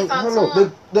talking said about one? something Hold to on.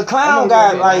 him. The clown I know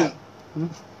got that. like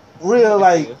real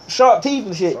like sharp teeth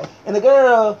and shit. And the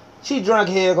girl, she drunk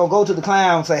here, gonna go to the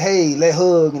clown and say, hey, let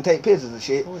hug and take pictures and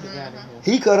shit. Who the guy in here?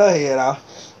 He cut her head off.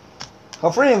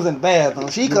 Her friend was in the bathroom.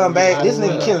 She come back. This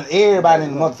nigga killing everybody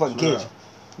in the motherfucking kitchen.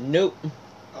 Nope.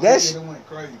 That's- it went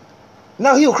crazy.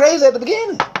 No, he was crazy at the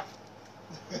beginning.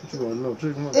 You don't know,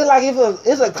 chicken. It's like if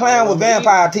it's a clown with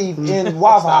vampire teeth in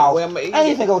Waffle House. I ain't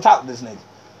even gonna talk to this nigga.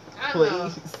 I don't know.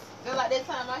 Please. Just like that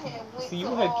time I had went See, you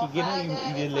to had to keep getting Five on you- Guys,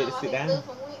 you that didn't let it time sit I down. had looked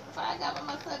and went, so I got by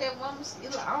myself, that woman, she,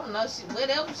 I don't know,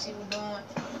 whatever she was doing,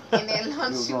 and that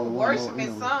lunch was she on was one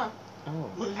worshiping more some.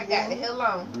 Oh. I got the hell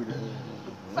on.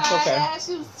 That's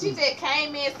okay. She just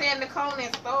came in, sat in the corner,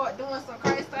 and started doing some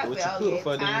crazy stuff. What I said, you oh, cook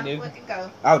for yeah, time these to fucking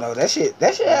go. Oh no, that shit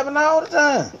happen all the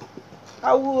time.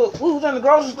 We was in the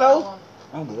grocery store.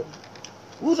 I'm good.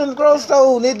 We was in the grocery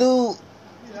store and that dude,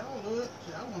 Yeah, I don't know it.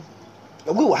 Shit, I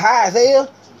want we were high as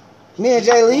hell. Me and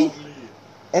Jay Lee.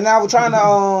 And I was trying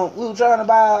to we were trying to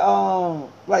buy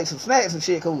like some snacks and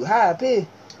shit cause we were high up here.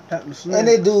 And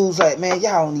that dude's like, man,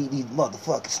 y'all don't need these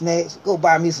motherfucking snacks. Go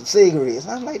buy me some cigarettes.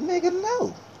 And I'm like, nigga,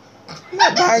 no. I'm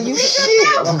not buying you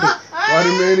shit. Why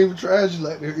the man even try you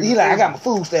like that? He like, I got my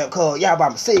food stamp card. Y'all buy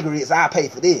my cigarettes. I'll pay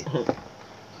for this.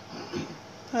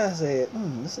 I said,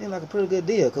 this seemed like a pretty good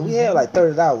deal because we had like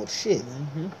 $30 worth of shit.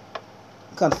 Mm-hmm.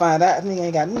 Come to find out, nigga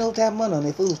ain't got no type of money on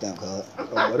their food stamp card.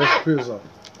 Oh, that's a piss off.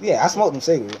 Yeah, I smoked them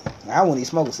cigarettes. I wouldn't even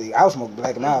smoke a cigarette. I was smoking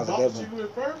Black and Miles at that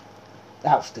point.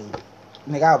 I was stupid.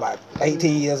 Nigga, I was about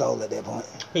 18 years old at that point.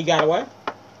 He got away?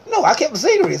 No, I kept the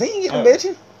cigarettes. He ain't get them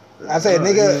bitches. I said,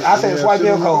 nigga, I said, swipe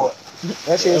your card.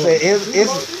 That shit said,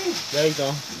 it's. There you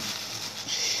go.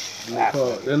 That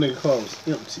nigga car was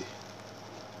empty.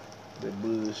 That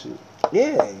bullshit.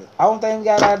 Yeah, only thing we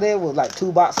got out there was like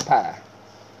 2 boxes of pie.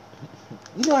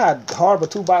 You know how horrible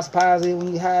 2 boxes of pies is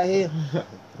when you high here?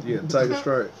 Yeah, Tiger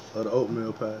Stripe or the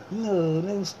oatmeal pie. No,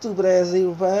 them stupid ass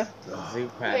zebra pie. Zebra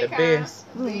pie, the best.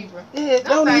 Zebra. Yeah, Them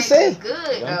don't even things say. is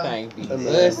good, Them though. things be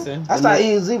busting. I started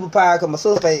eating zebra pie because my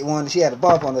sister ate one and she had a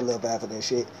bump on the lip after that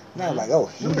shit. And I was like, oh,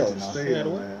 Them hell bitches no.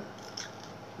 stale, man.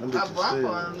 Them A bitches bump stale.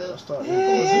 on the lip. Start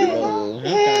Yeah. eating Oh,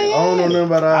 Yeah. I don't know nothing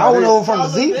about I all don't that. know from the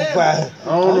zebra pie. I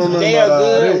don't know nothing They are about all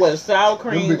good that. with sour Them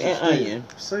cream bitches and stale. onion.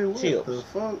 Say what Chips. the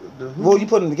fuck? The who? Well, you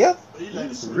put them together? Eat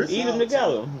them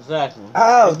together. Exactly.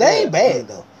 Oh, they ain't bad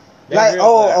though. They're Like,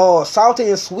 real salty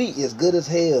and sweet is good as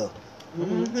hell.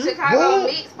 Mm-hmm. Chicago What?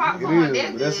 mixed It popcorn,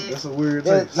 is, but that's that's good. a weird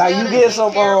That, taste. like, you get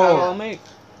some, Oh, mate.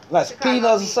 like Chicago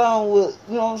peanuts or meat. something with,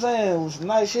 you know what I'm saying, with some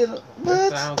nice shit. That What?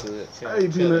 sounds good. Hey,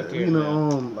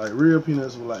 peanut, like real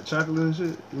peanuts with like chocolate and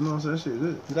shit. You know what I'm saying? That shit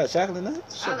good. You got chocolate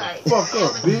nuts? I like Fuck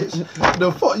up, bitch.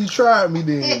 The fuck you tried me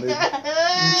then, nigga.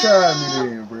 You tried me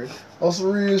then, bro. On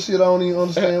some real shit, I don't even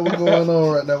understand what's going on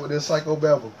right now with this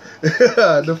psychobabble.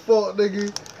 The fuck,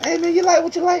 nigga. Hey, man, you like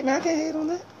what you like, man. I can't hate on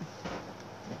that.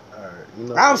 Alright, you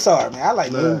know. I'm sorry, man. I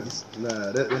like Nah, movies.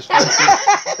 that's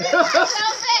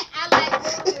I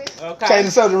like movies. Okay. Change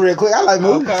the subject real quick. I like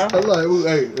movies. Okay. I like, ooh,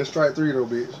 hey, that's strike 3 though,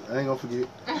 bitch. I ain't gonna forget.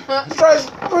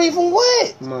 Strike 3 from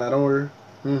what? Nah, don't worry.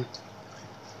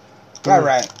 All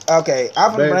right. Okay.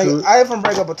 I'm Back to it. gonna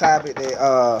bring up a topic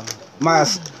that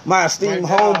my esteemed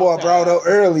homeboy brought up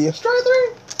earlier. Strike 3?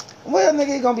 Well, nigga,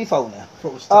 it's gonna be 4 now.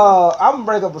 I'm gonna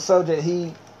bring up a subject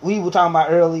we were talking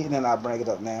about earlier, and then I'll bring it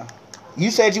up now.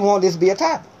 You said you want this to be a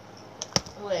topic.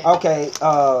 What? Okay.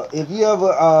 If you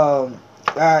ever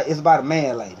it's about a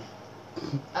man lady.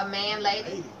 A man,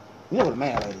 lady, You know what a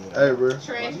man lady is? Hey, bro.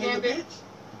 transgender,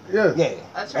 Yeah. Yeah.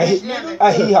 a transgender.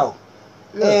 A he ho.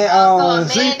 Yeah. And So a man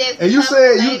See, that's and you becoming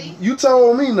a said lady? you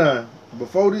told me now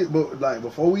before this, but like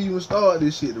before we even start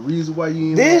this shit, the reason why you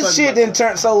ain't This shit didn't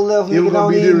turn so left, It nigga. was gonna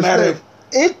Don't be even matter.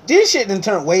 disrespect. This shit didn't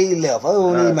turn way left. It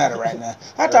don't even Right. matter right now.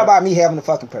 I talk Right. about me having a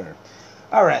fucking perm.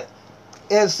 All right.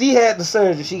 As she had the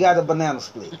surgery, she got a banana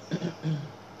split.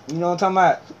 You know what I'm talking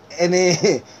about? And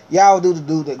then y'all do the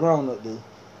dude that grown up do.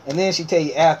 And then she tell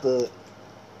you after.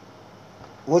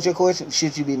 What's your question?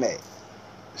 Should you be mad?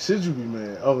 Should you be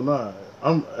mad? Oh nah,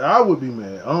 I would be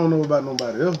mad. I don't know about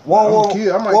nobody else. Whoa, I'm whoa, a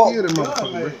kid. I might whoa. kill that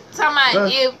motherfucker, bro. Talking about Huh?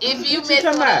 if you What mess you with talking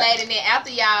a about? lady, then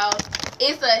after y'all,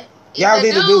 it's a Y'all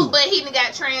did the dude, dude. but he done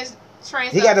got trans.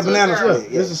 He got the to a banana girl.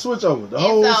 split. Yeah, it's a switch over. The And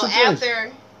whole so situation.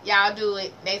 after y'all do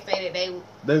it, they say that they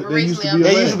They used to be a They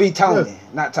They man. used to be Tony,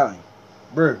 not Tony.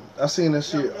 Bro, I seen that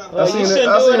shit. Well, I you seen shouldn't that.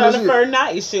 I do seen it on that the shit. first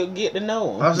night. You should get to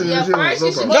know I him. seen Yeah, that shit on first you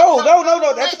should Soap get No, Opera. no, no, no.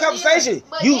 But That's a then- conversation.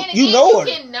 but You then you again, know her.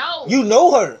 You can know. You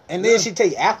know her, and then Yeah. she tell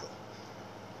you after.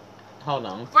 Hold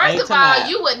on. First Ain't of tonight. all,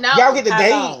 you would know. Y'all get the How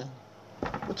date. long?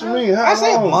 What you mean? How I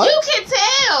said long? month. You can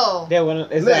tell. That one,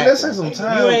 exactly. Let's say some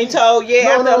time. You ain't told yet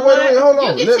No, after no, a wait, month? hold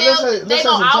on. You can Let's tell say they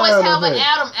some gonna always time have on an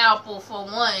that. Adam apple for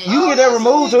one. You can get that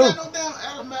removed too.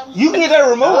 You can get that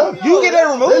removed. You can get that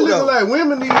They removed looking though. like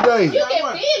women these days. You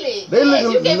can feel it. They Yes,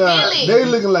 looking you can nah, feel it. they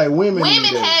looking like women. Women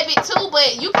these days. have it too,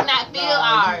 but you cannot feel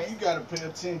ours. You gotta pay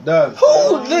attention. Dog.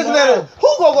 Who looking at her? Who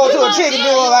gonna go You to a gonna chick and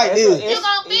feel do it it. like this? You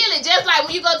gonna feel it just like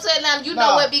when you go to Atlanta. You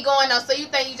know Nah. what be going on, so you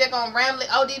think you just gonna ramble it.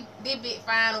 Oh, this bit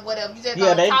fine or whatever. You just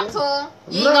Yeah, gonna they talk do. to him.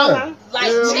 You Nah. gonna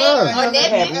like Yeah, check nah. or Happen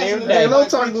nothing. every There day. ain't no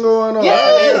talking going on. Yeah. I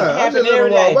Happen just let every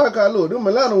them day. walk by. Look, them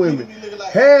Atlanta women, He be looking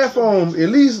like- half on at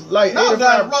least like No, down the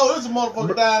 85. road, there's a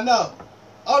motherfucker down now.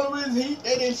 Only reason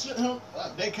they didn't ship him,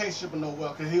 they can't ship him nowhere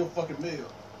because he'll fucking mail.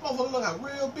 Motherfucker look like a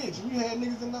real bitch, and you had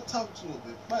niggas in there talking to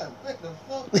her. Man, what the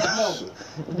fuck?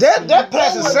 No. That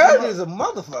plastic surgery is a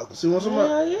motherfucker. See what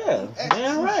somebody? Yeah.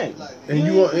 Damn right. And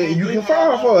you can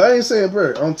file for it. I ain't saying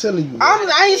prayer. I'm telling you.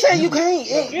 I ain't saying you can't.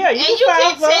 Yeah, And you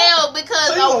can tell because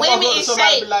So you a gonna women fuck with is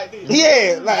somebody shaped. like this?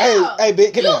 Yeah, like hey,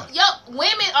 bitch, get down.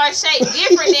 Women are shaped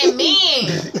different than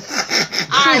men.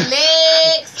 Our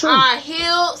legs, True. our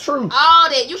hips, True. all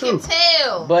that you True. can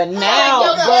tell. But now,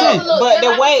 Your legs look but just the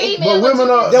like way, a female, But women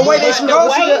you are can the way they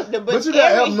tell. supposed to. But you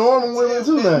got abnormal women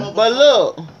too now. But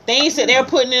look, things that they're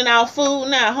putting in our food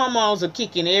now, hormones are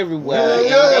kicking everywhere. Yeah,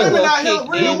 And they Women will out here,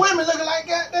 kick real in. women looking like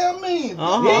goddamn men.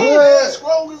 Uh-huh.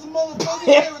 Scroll as a motherfucker.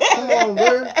 Everything. Come on,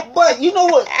 bro. But you know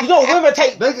what? You know women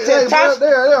take They can, hey, bro,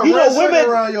 testosterone. You know women.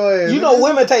 around your ass. You know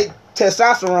women take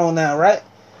testosterone now, right?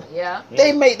 Yeah.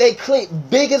 They make they clit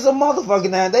big as a motherfucker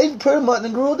now. They pretty much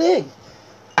done grew a dick.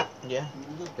 Yeah.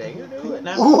 They can do it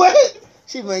now. What?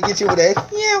 She might get you with that.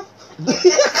 Yeah.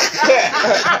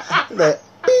 Like,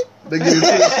 beep. They get into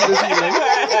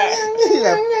She's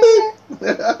like, beep.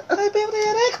 Hey, baby,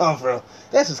 where that come from?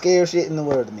 That's the scariest shit in the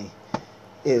world to me.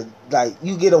 Is like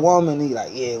you get a woman and you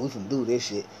like, yeah, we can do this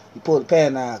shit. You pull the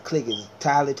pad down, click is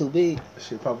entirely too big.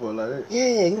 Shit pop up like that.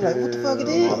 Yeah, you like, what the fuck it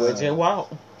Or is? just walk.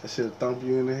 That shit thump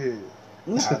you in the head.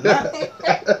 Nah, Or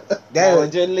that,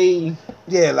 just leave.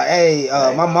 yeah, like, hey,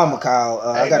 my mama called.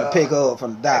 I gotta pick her up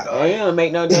from the doctor. Oh, you don't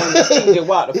make no damn excuse. Just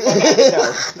walk the fuck out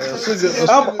the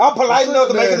door. I'm polite enough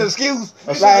to make an excuse.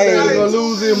 A sugar Like, daddy gonna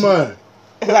lose his mind.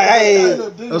 like, hey,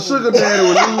 A sugar daddy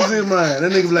will lose his mind.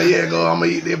 That nigga be like, yeah, go, I'm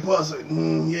gonna eat that pussy.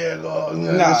 Yeah, go.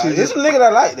 Yeah, nah, that shit it's just- some nigga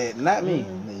that like that, not me.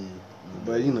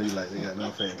 But you know you like they got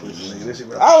no fat pussy. Nigga. That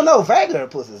shit I don't know, fat girl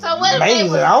pussy is So what if they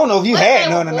amazing. was- I don't know if you what if had they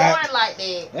none were or not. born like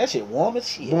that? That shit warm as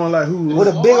shit. Born like who? With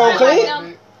a big old Like clit?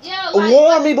 them- Yeah, like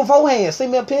Warn me beforehand.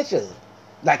 Send me a picture.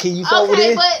 Like, can you fuck with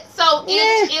okay, it? but so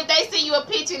Yeah. if they see you a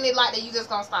picture and it like that, you just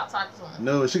gonna stop talking to them.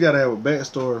 No, she gotta have a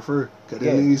backstory first. Cause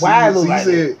Yeah, that nigga, why it look he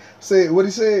like said what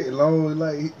he said. Long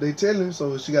like they tell him,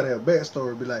 so she gotta have a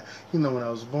backstory. Be like, you know, when I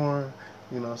was born,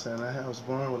 you know what I'm saying? I was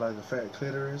born with like a fat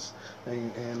clitoris,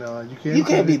 and you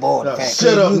can't be born with No, fat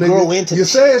Shut clitoris. up, You nigga. grow into You the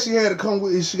said she had to come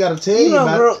with. She gotta tell You you know,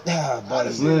 about. girl. It. Ah, I buddy.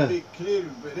 done seen Yeah. big clitoris,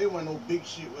 but they wasn't no big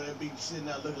shit where that big sitting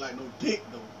out looking like no dick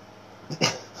though.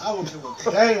 I would give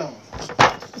a damn.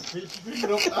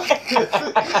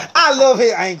 I love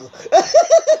his angle.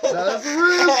 Now, that's some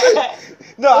real shit.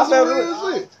 No, That's some I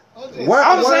real shit. I'm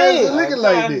Why is saying. it looking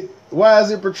like that? Why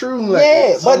is it protruding like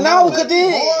Yeah, that? but no, cause Born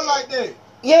then, like that.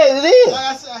 yeah, it is. Like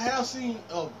I said, I have seen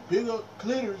a bigger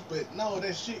clitoris, but no,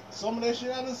 that shit. Some of that shit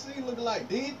I done seen looking like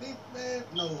this, man.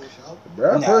 No, y'all.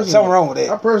 Bro, Nah, something wrong with that.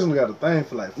 I personally got a thing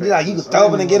for like. You like you can fat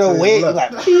throw it and get her pussy. wet. You Look.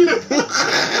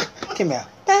 like, come here.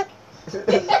 Pop.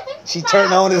 She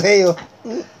turned on as hell.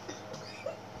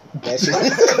 That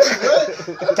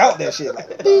shit. Talk that shit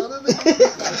like.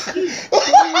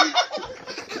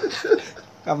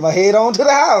 Got my head on to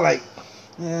the house like,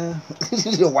 yeah.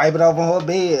 She just wipe it off on her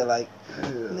bed like,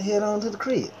 head on to the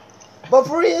crib. But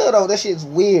for real though, that shit's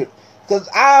weird. Cause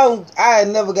I had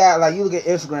never got like you look at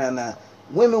Instagram now.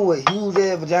 Women with huge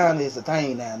ass vagina is a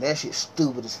thing now. That shit's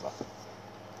stupid as fuck.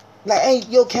 Like, ain't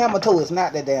your camel toe is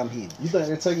not that damn huge. You think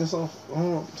they're taking some?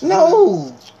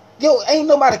 No, yo, ain't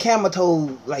nobody camel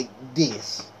toe like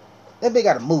this. That bitch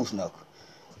got a moose knuckle,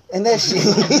 and that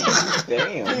shit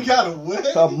Damn. You got a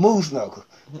what? a moose knuckle.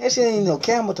 That shit ain't no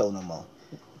camel toe no more.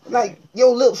 Like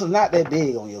your lips are not that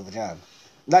big on your vagina.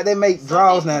 Like they make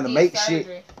draws now to make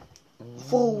shit.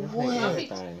 For what?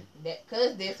 Everything.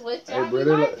 Cause that's what Hey, y'all bro, be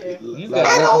they like.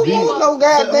 I don't use no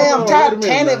goddamn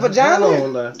Titanic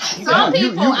vagina. Some You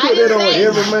people, put that on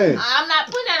every man. I'm not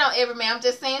putting that on every man. I'm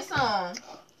just saying some.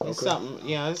 It's something,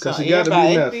 yeah. It's 'Cause something. you gotta be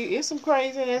Everybody, it's some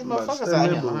crazy ass motherfuckers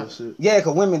out here. Bullshit. Yeah,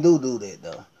 cause women do that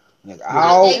though. Nigga, They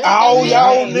all get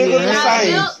y'all their niggas lips,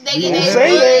 the same. They You get don't their say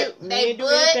butt, that. they Men do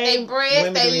butt, they anything, breast,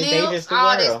 women do they anything, lips, just the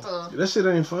all that world. stuff. That shit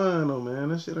ain't fun though, man.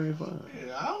 That shit ain't fun.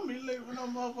 Yeah, I don't be late when no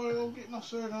motherfucker don't get no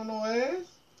shirt on no ass.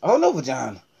 Oh no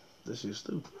vagina. That shit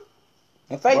stupid.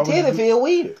 And fake Why would titty you- feel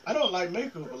weird. I don't like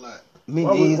makeup a lot. Me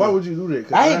Why neither. would you do that?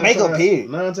 'Cause I ain't nine makeup, times- period.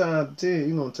 9 times out of 10,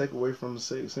 you gonna take away from the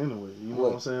sex anyway. You know What?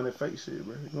 what I'm saying? That fake shit,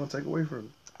 bro. You gonna take away from it.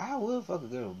 I would fuck a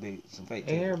girl with big some fake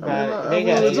titty. Everybody, I they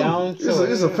got would their too. own choice.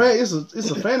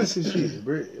 It's a fantasy shit,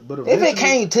 bro. But If it eventually-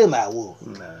 came to me, I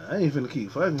would. Nah, I ain't finna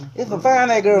keep fucking. If I find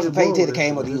that girl with Get fake bored titty with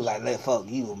came that up to shit. you like, let fuck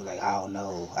you, I'm like, oh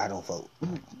no, I don't fuck.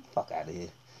 Fuck out of here.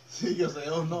 You gonna say,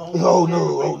 oh no. Oh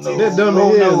no, oh no. That dumb oh,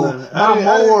 as hell, no. man. My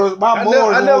morals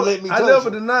won't let me touch I never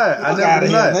it. denied. I Fuck never outta here,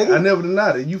 denied. nigga. I never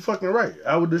denied it. You fucking right.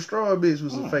 I would destroy a bitch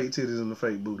with some fake titties and a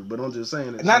fake booty. But I'm just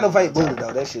saying that. Not no shit. fake booty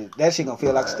though. That shit gonna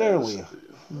feel like a steering wheel.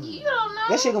 You don't know.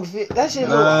 That shit gonna fit. That shit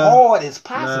Nah. look hard as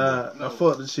possible. Nah, I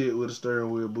fucked the shit with a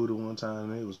steering wheel booty one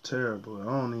time, and it was terrible. I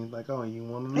don't even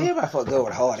want to know. Everybody fuck girl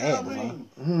with a hard ass, bro.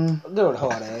 Girl with a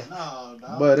hard ass. No,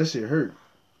 But that shit hurt.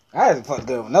 I didn't fuck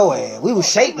girl with no ass. We was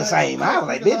shaped the same. I was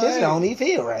like, bitch, this don't even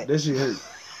feel right. That shit hurt.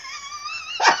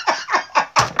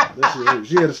 That shit hurt.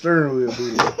 She had a steering wheel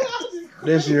booty.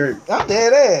 That shit hurt. I'm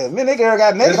dead ass. Me and that girl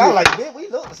got naked. I was like, bitch, we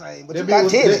look the same, but you got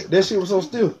titties. That shit was so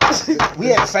still. We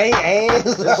had the same ass.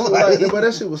 That shit, like, but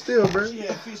that shit was still, bro. She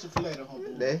had fish and fillet on her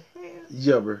booty.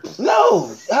 Yeah, bro. No,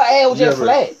 her ass was just Yeah,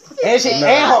 flat. And she Nah.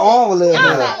 and her arm was a little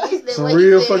I'm bit. not used to Some what real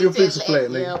you said. fucking You fix said, a flat,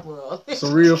 yeah, nigga. bro.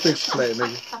 Some real fix flat,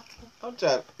 nigga. I'm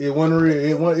trying. It wasn't real.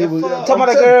 It was. Talking about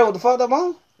that girl with the fucked up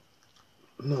on?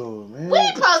 No, man. We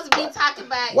ain't supposed to be talking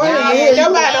about Wait a y'all. minute,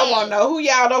 Nobody don't want to know who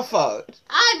y'all done fucked.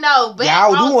 I know, but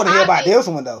Y'all do on want to hear about topic- this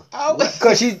one though. Oh,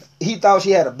 Cause he thought she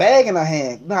had a bag in her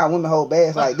hand. You know how women hold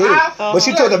bags like this. Uh-huh. But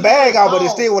she took the bag out, but it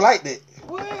still was like that.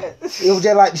 what? It was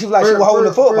just like she was holding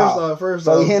the football. First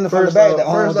So off, he hitting it from the back, the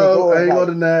arms First just off, go I ain't like-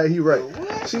 gonna deny it, he right.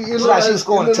 She like she was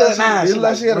scoring a touchdown. It looked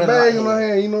like she had a She bag like- in her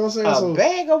hand. You know what I'm saying? A So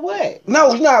bag of what?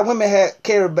 No, you know how women had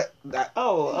carry bag.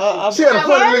 Oh, she had a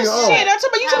funny nigga on. Shit, I'm talking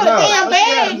about you took Nah. a damn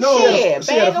bag. No, Shit,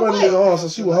 she had a bag of funny nigga what? on, so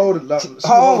she was holding like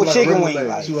Her arm was chicken regular wing, bag.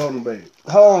 like. She was holding the bag.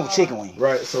 Her arm was chicken wing.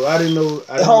 Right. So I didn't know.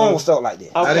 Her arm was stuck like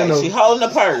that. I didn't Okay, know. she holding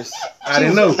the purse. I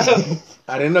didn't know.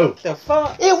 I didn't know. The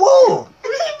fuck? It was.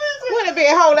 Would have been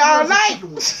holding all night.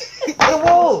 It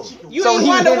was. You So ain't he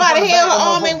wonder hit why from the the hell back her of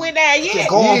arm her ain't went down yet.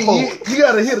 Go on, You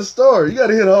gotta hear the story. You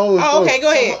gotta hear the whole story. Oh, okay,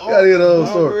 go ahead. You gotta hear the whole I'm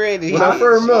story. ready. When I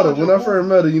first met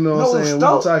her, you know what No, I'm it saying? We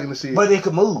stuck. were talking to shit. But it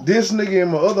could move. This nigga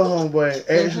and my other homeboy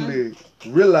actually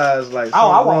realized like Oh, I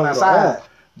something walked wrong with her outside. arm.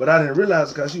 But I didn't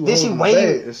realize because she was Then she holding the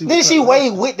bag. waved. And Then she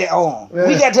waved with that arm. Yeah.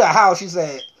 We got to her house. She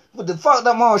said, "With the fucked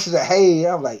up arm," she said, "Hey."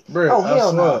 I'm like, Bruh, "Oh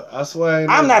hell no." I swear. I ain't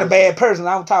I'm never- not a bad person.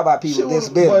 I'm talking about She people with was-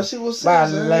 but disabilities. she was By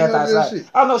serious, laugh ain't no real outside. shit.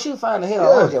 Oh no, she was fine the hell.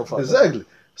 I was your fuck. exactly.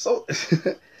 So,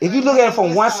 If you look at it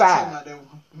from one side,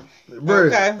 bruh,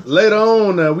 Okay. later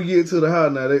on now we get to the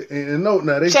house now.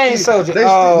 They Change still, subject. They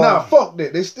still, nah, fuck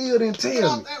that. They still didn't Get tell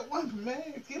off me. that one, man.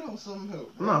 Get on something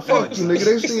help. Nah, fuck you, nigga.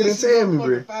 They still didn't tell me,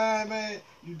 bruh. Fine, man.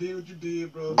 You did what you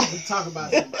did, bro. We talk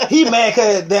about somebody. he mad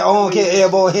cause that arm can't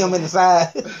elbow him in the side.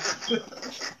 We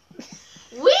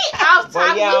off Boy,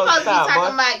 topic. We y'all supposed to be stop, talking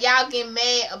boy. about y'all getting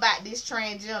mad about this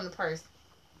transgender person.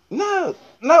 No,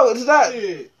 it's not.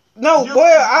 Shit. No, You- boy, you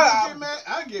I get mad,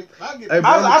 I get. Hey, bro,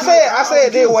 I said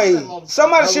this way. I'm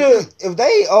Somebody I'm should, if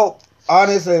they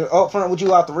honest and upfront with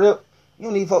you off the rip, you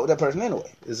don't need to fuck with that person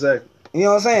anyway. Exactly. You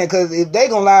know what I'm saying? Because if they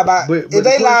gonna lie about, But if the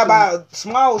they lie question- about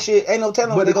small shit, ain't no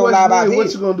telling But what they the gonna lie about question is, what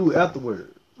big. you gonna do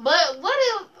afterward? But what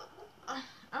if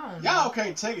I don't know. Y'all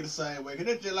can't take it the same way, cause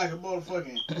it's just like a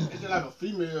motherfucking, it's just like a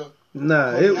female.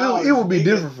 Nah, it would be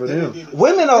different for them.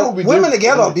 Women It would be women different.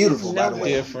 together are beautiful, by No the way.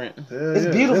 different. Yeah, It's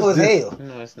yeah, beautiful as that's different.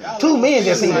 hell. No, it's not. Two men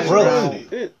just seem rough.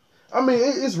 I mean,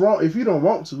 it's wrong if you don't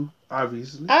want to.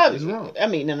 Obviously, it's wrong. I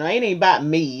mean, no, it ain't about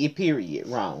me. Period.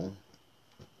 Wrong.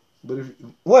 But if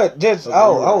What? Just Okay,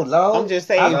 oh you're Lord. I'm just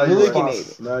saying, now you're looking right. at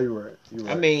it. Now you're right. You're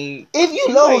right. I mean, If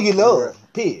you love who you love,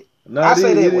 period. no, I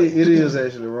say that way. it is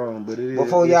actually wrong, but it is.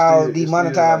 Before it's y'all still- it's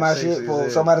demonetize still my like shit sexy for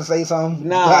as somebody to say something.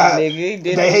 nah, God, nigga,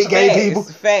 they hate gay people.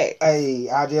 It's fact. Hey,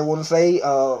 I just want to say, you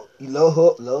love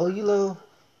her, love who you love.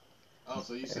 Oh,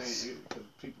 so you saying because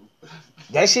people?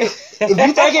 That shit. If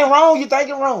you think it wrong, you think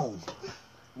it wrong.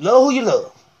 Love who you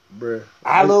love. Bruh.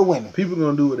 I love women. People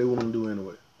gonna do what they want to do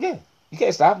anyway. Yeah, you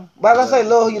can't stop them. But I say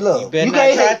love who you love. You better You not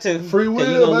can't try hate. to. Free 'cause will,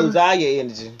 you gonna baby. lose all your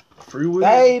energy. Free will.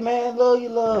 Hey man, love you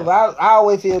love. I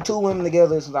always feel two women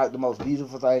together is like the most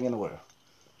beautiful thing in the world.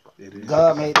 It is.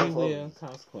 God made Free them will,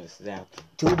 consequences out there.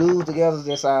 two dudes together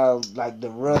just sound like the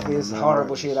roughest,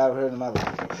 horrible shit I've heard in my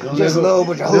life. Them Just Lego- love,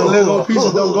 but them Lego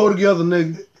pieces don't go together,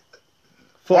 nigga.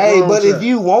 Fuck Hey, wrong but with if y'all.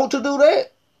 you want to do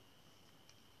that,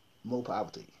 more power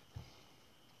to you.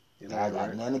 You know, I got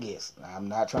right. nothing against. I'm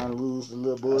not trying to lose the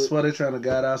little boy. That's why they trying to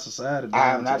guide our society.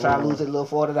 I'm not trying to lose that little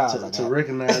 $40. to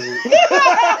recognize it.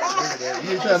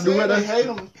 You ain't trying to do what they they hate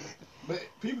them, but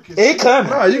people can. It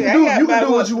coming. No, you I can got do about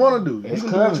what what- you want to do. You It's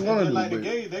can do what you coming. want to do. Like the but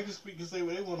gays, they can speak and say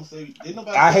what they want to say. Ain't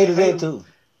nobody I say hated they that hate too.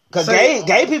 Cause Say-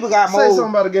 gay people got Say something more.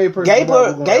 about a gay person. Gay, about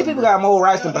what's going gay on, people bro. got more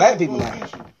rights them. than black people now.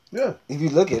 Yeah, If you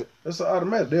look at it, that's an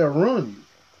automatic. They'll run you.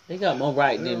 They got more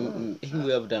right than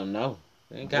whoever don't know.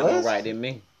 They ain't got What? more right than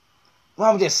me.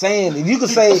 I'm just saying, if you could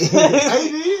say,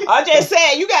 I'm just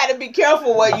saying, you got to be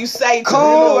careful what you say to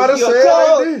Come, man,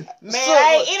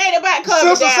 it ain't about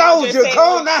coming Sister down. Soldier,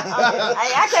 come now.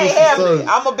 I can't help it.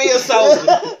 I'm gonna be a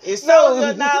soldier. If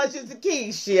soldier knowledge is the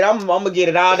key, shit, I'm gonna get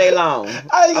it all day long.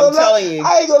 I'm telling you.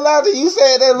 I ain't gonna lie to you. You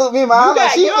said that. Look me in my eyes.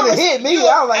 Like, she finna hit me.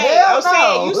 I was like, hell no.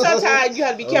 Saying, you sometimes you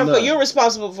have to be careful. You're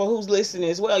responsible for who's listening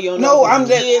as well. You don't know I'm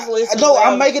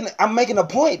making a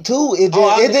point too.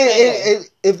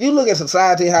 If you look at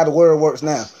society, how the world works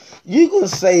now, you can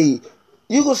say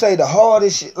the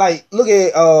hardest shit. Like, look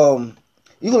at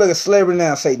you can look at celebrity now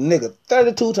and say nigga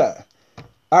 32 times.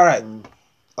 All right,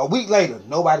 a week later,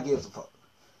 nobody gives a fuck.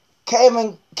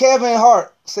 Kevin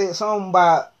Hart said something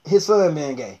about his son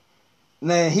being gay.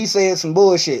 Then he said some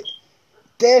bullshit.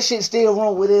 That shit still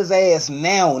wrong with his ass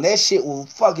now. And that shit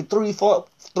was fucking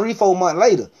 3-4 months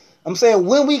later. I'm saying,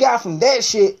 when we got from that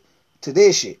shit to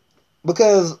this shit,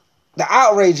 because the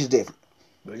outrage is different.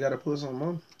 They gotta put something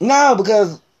on. No,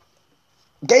 because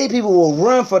gay people will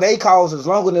run for their causes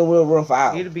longer than we'll run for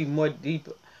ours. It'll be more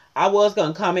deeper. I was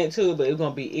gonna comment too, but it's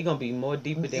gonna be more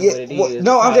deeper than what it is.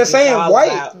 No, I'm just saying,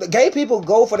 the gay people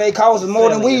go for their causes more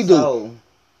than we do. Soul.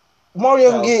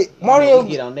 Mario,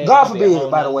 God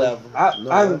forbid, by the way,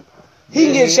 he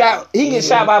can get shot. He can get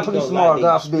shot by police tomorrow.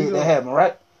 God forbid that happen,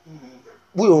 right?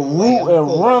 We will root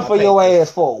and run for your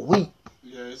ass for a week,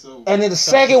 and in the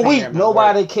second week,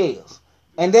 nobody cares.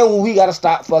 And then when we gotta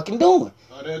stop fucking doing.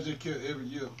 Oh, they'll just kill every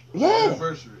year. Yeah.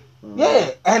 Anniversary.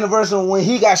 Yeah, anniversary when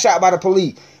he got shot by the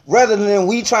police. Rather than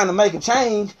we trying to make a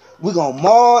change, we gonna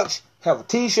march, have a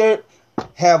T-shirt,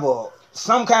 have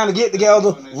some kind of get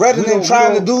together. Rather than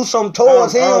trying to do something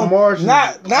towards him,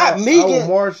 not me.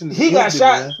 He got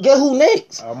shot. Man. Get who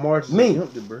next? Me.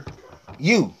 Empty,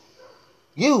 you,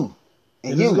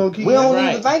 and you. We don't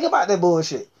even think about that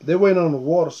bullshit. They waiting on the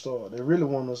war to start. They really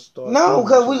want us to start. No,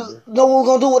 because we know what we're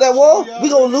gonna do with that war. We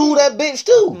gonna lose that bitch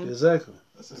too. Exactly.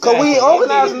 Cause we ain't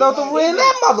organized enough to win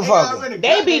that motherfucker.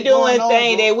 They be doing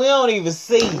things that we don't even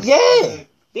see. Yeah.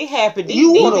 They happen.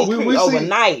 These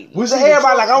overnight. We see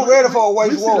everybody like, I'm ready for a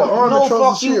waste war. No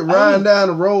fuck shit riding down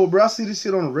the road, bro. I see this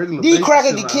shit on a regular basis. These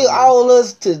crackers can kill all of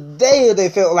us today if they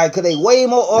felt like, cause they way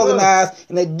more organized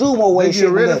and they do more waste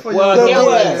shit. Right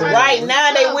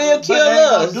now they will kill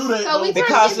us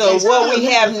because of what we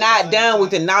have not done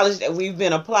with the knowledge that we've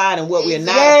been applying and what we're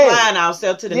not applying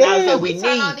ourselves to the knowledge that we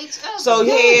need. So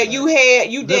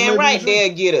you damn right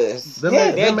they'll get us.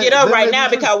 They'll get us right now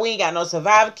because we ain't got no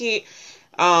survivor kit.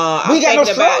 We got no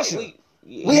structure.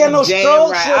 We have no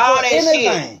structure all for that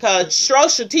anything. Shit. Cause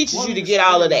structure teaches you to get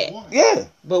all of that. Yeah.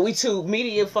 But we too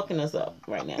media fucking us up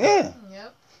right now. Yeah.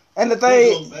 Yep. And the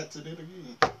thing, back to that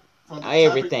again.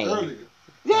 Everything.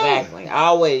 Exactly.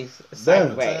 Always.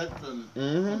 From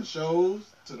the shows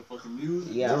to the fucking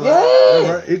music.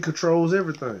 Yeah. It controls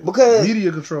everything. Because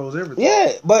media controls everything.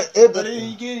 Yeah, but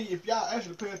then again, if y'all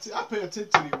actually pay attention, I pay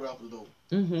attention to these rappers though.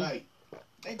 Like,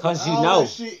 cause you know.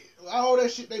 All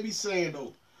that shit they be saying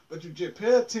though, but you just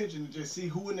pay attention and just see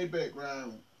who in their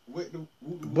background.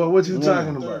 But what you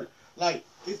talking about? Like,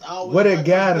 it's always where that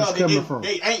guidance coming from?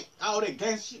 They ain't all that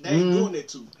gangster shit. They ain't doing that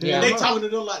too. Yeah. They talking to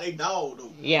them like they dog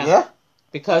though. Yeah.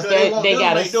 Because they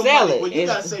gotta sell it. Well, you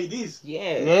gotta say this. Yeah.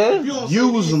 If you don't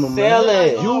using them, sell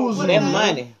it. Using that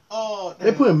money.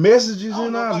 They put messages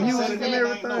in our music and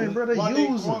everything, bro. They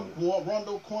using them.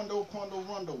 Rondo.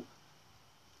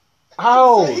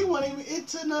 Oh, he wasn't even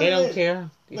into none they of don't that. care.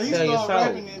 They sell your soul.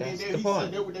 That's the point.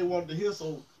 Said that what they wanted to hear,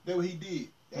 so that what he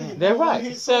did. They're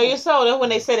right. Sell your soul. That's when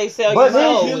they say they sell your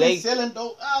soul. They selling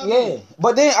dope.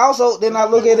 But then also, I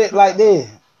look at it like this.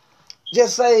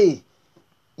 Just say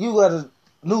you got a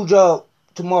new job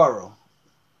tomorrow.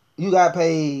 You got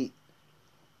paid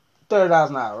 $30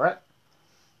 an hour, right?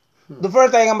 The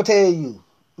first thing I'm gonna tell you,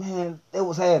 man, that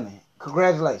was happening.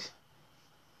 Congratulations.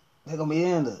 They're gonna be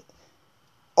into it.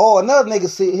 Or another nigga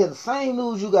sit here, the same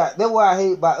news you got. That's why I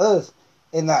hate by us.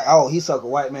 And like, oh, he suck a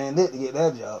white man dick to get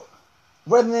that job.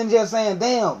 Rather than just saying,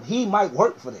 damn, he might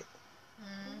work for that.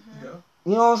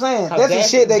 You know what I'm saying? That's the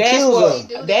shit that kills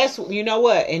us. That's, you know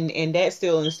what? And that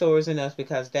still instores in us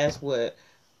because that's what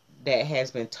that has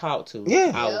been taught to.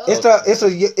 Yeah, it's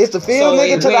the field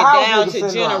nigga to the house. Down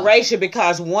to generation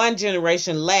because one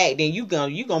generation lagged, then you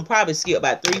gonna probably skip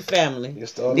about 3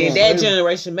 families. Then that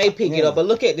generation may pick it up. But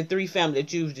look at the 3 families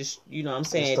that you just, you know what I'm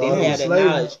saying, didn't have that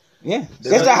knowledge. Yeah,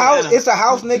 it's the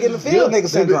house nigga in the field nigga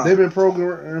syndrome. They've been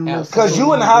programmed because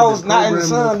you in the house, not in the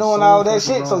sun, doing all that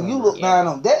shit. So you look down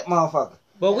on that motherfucker.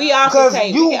 But we all can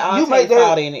take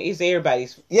fault in it. It's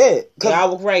everybody's. Yeah,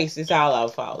 our race. It's all our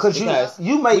fault. Because you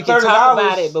make we can $30. talk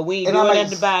about it, but we ain't doing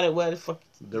nothing about it. What the fuck?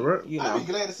 Direct. You I'd know. be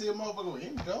glad to see a motherfucker with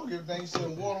Indigo. Everything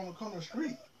selling water on the corner of the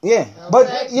street. Yeah, but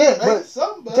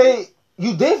tell you,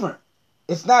 you different.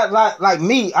 It's not like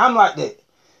me. I'm like that.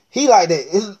 He like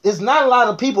that. It's not a lot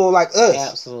of people like us.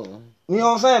 Absolutely. You know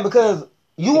what I'm saying? Because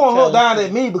you won't look down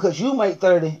at me because you make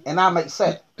 30 and I make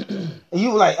 7. And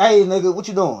you like, hey nigga, what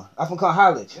you doing? I'm finna come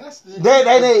holler at you.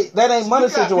 That ain't money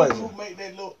situation. People who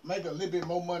make a little bit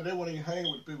more money, they won't even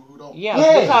hang with people who don't. Yeah,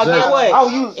 because exactly. you know what?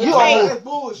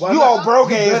 Oh, you all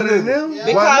broke ass better than nigga. them? Yeah.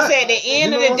 Why Because not? at the end You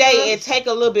of know the what day, I'm saying? it take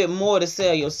a little bit more to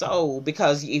sell your soul.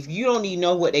 Because if you don't even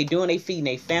know what they doing, they feeding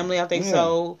their family off their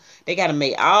soul. They gotta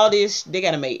make all this. They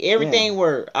gotta make everything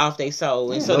work off their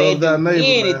soul, and so they do Love thy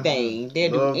neighbor, anything. They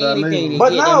do Love thy anything to neighbor. But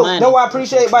get their no, money. that's what I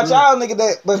appreciate about y'all nigga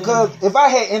that because if I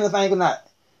had anything or not,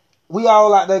 we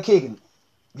all out there kicking.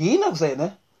 You ain't never said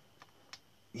that.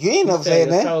 You ain't never Sell said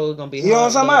your that. soul gonna be You know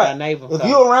what I'm hard to love talking thy neighbor, about? If so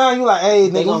you around, you like, hey, they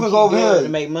nigga, we gonna finna go over keep doing it here. to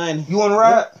make money. You wanna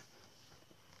ride?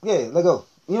 Yeah, let's go.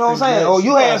 You know what I'm saying? Or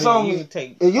you had something,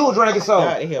 if you was drinking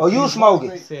something, or you was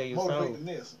smoking. Sell your soul. Motivating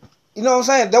this. You know what I'm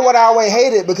saying? That's what I always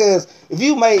hated because if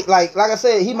you make, like I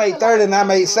said, he made 30 and I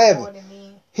made 7.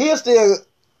 He'll still,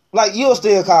 like, you'll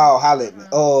still call, holler at me.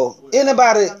 Or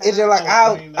anybody, it's just like,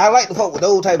 I like to fuck with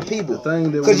those type of people.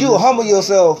 Because you will humble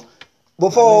yourself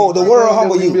before the world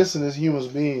humble we you. missing as human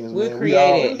beings. We're man.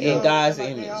 created We all, in God's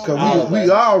image. Cause we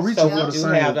all reaching for the do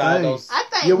same have all thing. those. I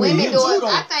think Yeah, we women here do it. too,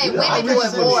 I think though. women do reaching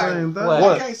it for the more. same thing. What?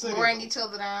 I can't say that. Bring each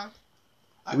other down.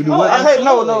 We do Oh, what? I think,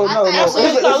 no.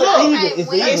 Absolutely.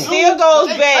 It's It even. still goes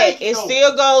They back. fake It though.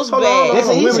 still goes Hold on, back. It's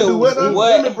hold on. Women easy. do what? now?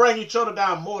 What? Women bring each other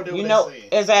down more than You what know they saying.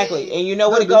 exactly, and you know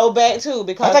what it go back to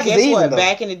because think it's guess even, what? though.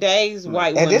 Back in the days,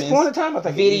 white At women this point in time, I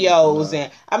think it's even. videos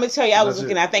and I'm gonna tell you, I was That's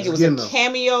looking. it. I think it It's was a getting them.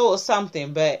 cameo or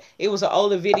something, but it was an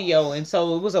older video, and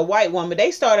so it was a white woman.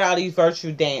 They started all these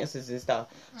virtual dances and stuff.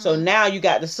 So now you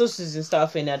got the sisters and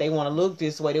stuff in there. They want to look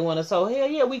this way. They want to. So hell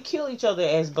yeah, we kill each other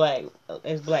as black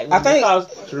women I think- because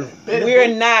True.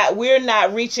 we're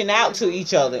not reaching out to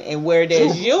each other. And where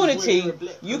there's unity,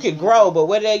 you could grow. But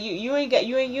where there you ain't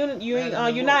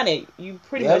united. You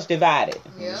pretty much divided.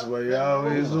 That's Yeah. why y'all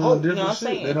always doing You know what I'm different shit.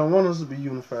 saying? They don't want us to be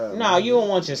unified. No, you don't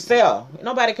want yourself.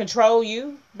 Nobody control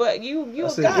you, but you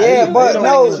That's it. got Yeah, They but don't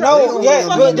no, wanna- they don't yeah,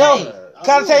 wanna but be no. unified.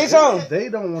 Can I tell you something? They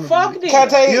don't want to fuck be. them. Can I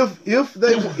tell you? If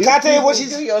Can I tell you what You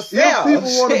she's? do if yourself. people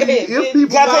want to be, if people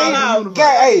Can I want tell to you? be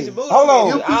Can, unified, hey, hold on,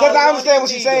 You because always I understand want what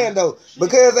to she's be saying though.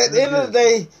 Because at the end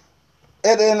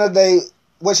of the day,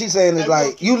 what she's saying is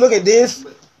like, you look at this,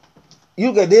 you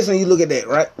look at this, and you look at that,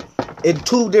 right? In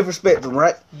 2 different spectrums,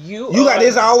 right? You got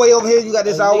this all the way over here. You got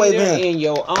this all the way over here. in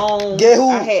your own. Get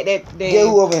who- I had that Get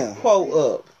who over here? quote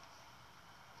up.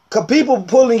 Cause people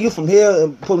pulling you from here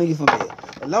and pulling you from there.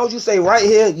 As long as you stay right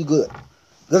here, you good.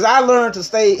 Cause I learned to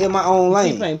stay in my own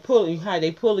lane. People ain't pulling you. How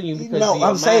they pulling you because No, of your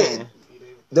I'm saying- mind.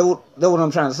 That's what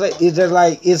I'm trying to say. It's just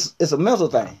like it's a mental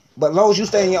thing. But as long as you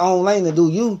stay in your own lane and do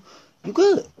you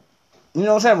good. You know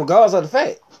what I'm saying? Regardless of the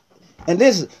fact. And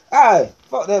this is alright,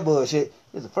 fuck that bullshit.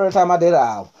 This is the first time I did an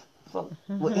album. Fuck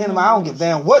with anime, I don't give a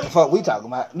damn what the fuck we talking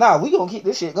about. Nah, we gonna keep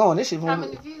this shit going. This shit How from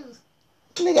many views?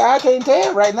 nigga, I can't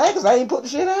tell right now because I ain't put the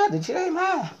shit out. The shit ain't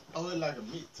mine. Oh, it's like a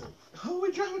mixtape. Oh,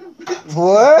 we dropping them.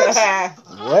 What?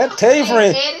 What? Tell your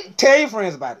friends. Edit? Tell your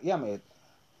friends about it. Yeah, man.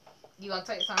 You gonna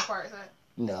take some parts out?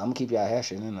 No, I'm gonna keep y'all hair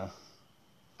shit in there.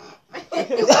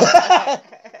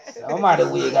 Somebody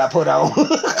wig got put on. It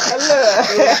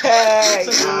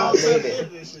took a long time to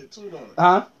edit this shit too, don't it?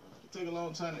 Huh? It took a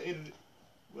long time to edit it.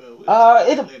 Well, we'll talk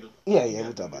It- about it later. Yeah,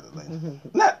 we'll talk about it later.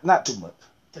 Not too much.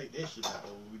 Take that shit out.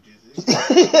 We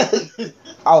just.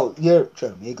 Oh, yeah,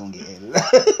 trust me, it gonna get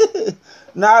edited.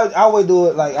 No, I always do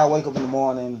it like I wake up in the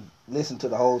morning, listen to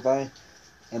the whole thing,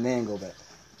 and then go back.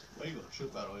 Well, you gonna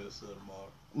trip out on yourself tomorrow.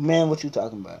 Man, what you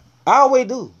talking about? I always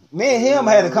do. Me and him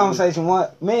had a conversation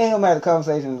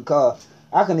in the car.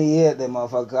 I couldn't even hear that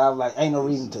motherfucker 'cause I was like, ain't no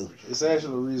reason to. it's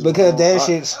actually a reason. Because why that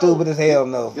shit's stupid as hell,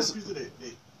 no. Piece of that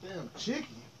damn chicken.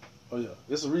 Oh yeah,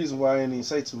 it's a reason why I ain't even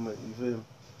say too much. You feel me?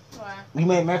 Why? You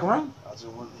made macaroni? I just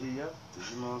want to hear y'all.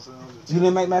 You know what I'm saying? You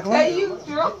didn't make Hey, macaroni? you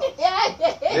drunk?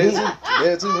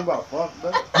 They're talking about funk,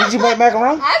 though. Did you make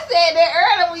macaroni? I said that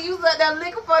earlier when you was up there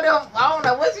looking for them. I don't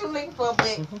know what you looking for, but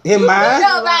In you mine?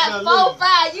 know about 4,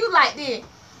 5. You like this.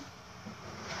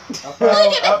 I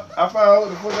found out what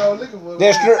the fuck I was looking for.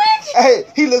 That's true. Hey,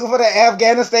 he looking for that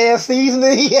Afghanistan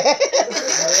seasoning. Yeah.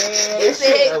 That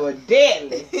shit was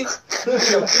deadly.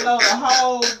 Blow the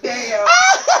whole damn.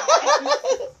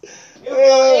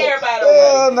 Everybody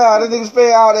Hell no, this nigga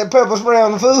spray all that pepper spray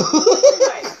on the food.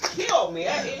 like, kill on me.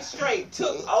 It straight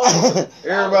took over.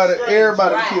 Everybody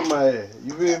kick my ass.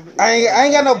 You feel me? I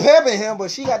ain't got no pepper in him, but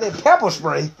she got that pepper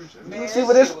spray. You see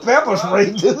what this pepper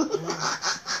spray do?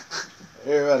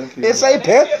 Everybody kick It say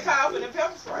pepper. Powerful than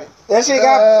pepper spray. That shit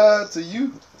got. to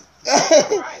you.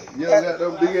 Right. You don't got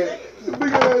them big ass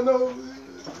nose.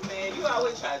 Man, you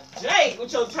always try to Jake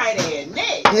with your tight ass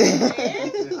neck.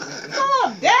 Man.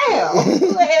 Calm down.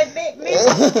 You had neck,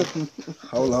 nigga.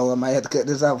 Hold on, I might have to cut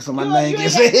this out so my You name ain't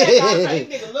gets got that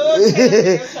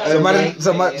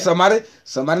said.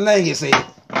 Somebody name gets said.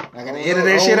 I gotta edit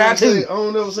that shit out too. I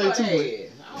don't never say too much.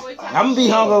 I'm gonna be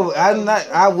hungover.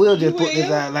 I will just put this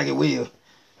out like it will.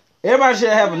 Everybody should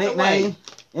have a nickname.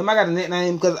 Everybody got a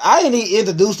nickname because I ain't even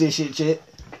introduced this shit.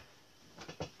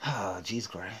 Oh, Jesus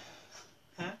Christ.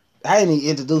 Huh? I ain't even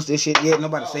introduced this shit yet.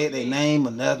 Nobody said their name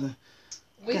or nothing.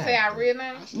 We say our real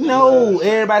name? No,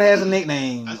 everybody has a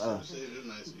nickname. I should say it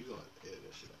nice. You gonna edit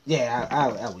that shit out. Yeah,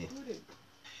 I will.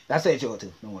 I said yours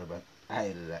too. Don't worry about it. I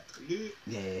edited that. You did?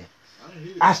 Yeah. I didn't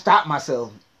hear I stopped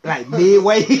myself like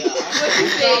midway. What you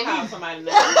said? How somebody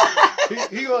knows.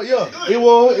 He go, yo, it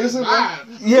was, it's in there.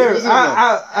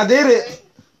 Yeah, I did it.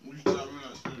 When you start running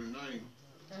out of name.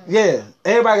 Yeah,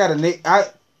 everybody got a nick.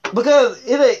 Because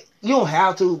it ain't, you don't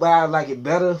have to, but I like it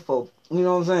better for, you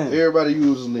know what I'm saying? Everybody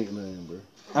uses nickname,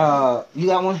 bro. You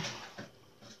got one?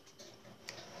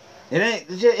 It ain't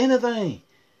just anything.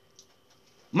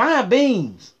 Mine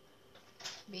Beans.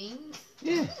 Beans?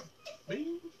 Yeah.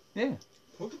 Bean? Yeah.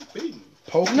 What the bean?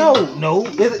 Poking No.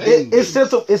 It's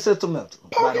sentimental,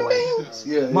 by the way.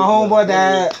 Yeah, My homeboy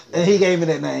died, and he gave me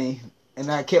that name. And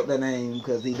I kept that name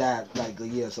because he died like a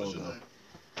year or so ago.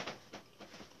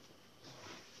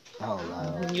 Oh,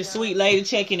 Lord. Your sweet lady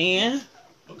checking in.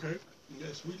 Okay. You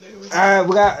got a sweet lady with you? Alright,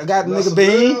 we got the nigga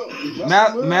Bean.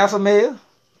 Massa Mel.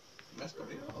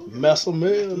 Massa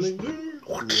Mel, nigga.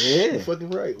 Yeah.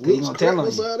 Fucking right. He gonna tell on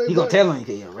you. He gonna tell on you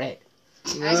because you're a rat.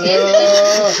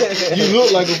 You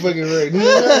look like a fucking rat.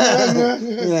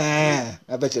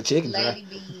 Nah, I bet your chicken's Lady right.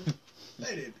 Bean.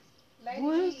 Lady. Lady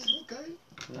Bean. Okay.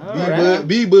 Alright.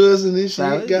 Bee buzz and this shit.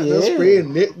 Solid, Got yeah. that spread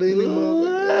nectar in them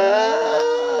motherfucker.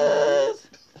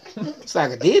 It's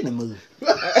like a Disney movie.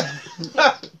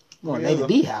 Going Lady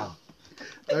B house.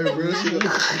 Hey, bro,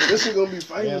 that shit gonna be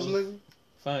famous, nigga.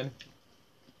 Fun.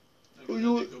 Who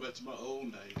you? Go back to my old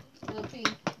name. Lil P.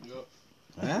 Yup.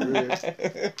 Huh?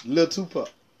 Lil Tupac.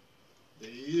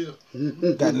 Yeah.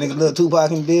 Got nigga Lil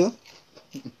Tupac in the deal.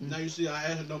 Now you see, I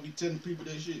asked don't be telling people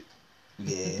that shit.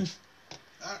 Yeah.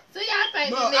 So y'all think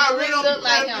No, this I nigga really really don't look be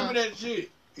like telling people him? that shit.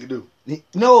 You do.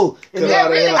 No, and Yeah,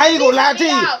 that, I ain't gonna lie to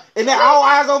you. In that All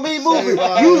Eyes on Me movie,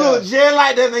 you look just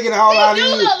like that nigga in All Eyes You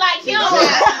on Me. look like him now.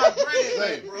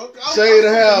 Shade the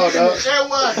hell, dog. That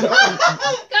was.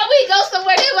 Cause we go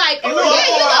somewhere, they like, oh yeah,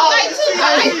 you look like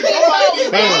Tupac.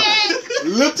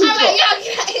 Lil I'm Tupac. like, y'all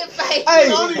get out here face.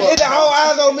 Hey, in the All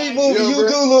Eyes on Me movie, Yeah, you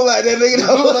bro. do look like that nigga. You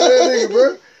look like that nigga,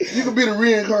 bro. You could be the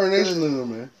reincarnation of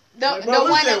him, man. The Bro, we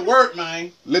one said that work,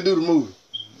 man. Let's do the movie.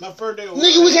 My first day of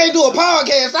Nigga, we can't do a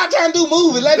podcast. Stop trying to do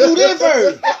movies. Let's do this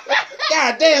first.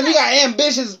 God damn, we got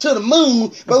ambitions to the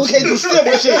moon, but we can't do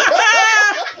simple shit.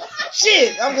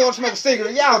 Shit, I'm going to smoke a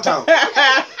cigarette. Y'all talk.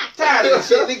 Tired of this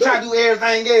shit. Nigga trying to do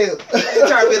everything else. They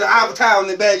trying to be the avatar in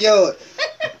the backyard.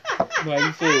 Why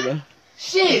you fooling?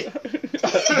 Shit.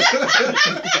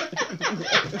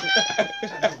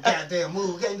 Goddamn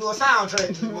movie. We can't do a soundtrack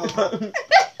to the motherfucker.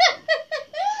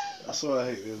 I swear I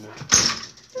hate this man.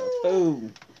 Fool.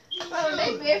 So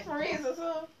they best friends or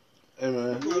something. Hey,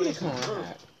 man. I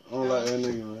don't like that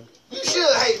nigga, man. You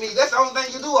should hate me. That's the only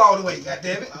thing you do all the way.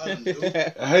 Goddamn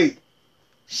it. I hate.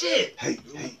 Shit. Hate.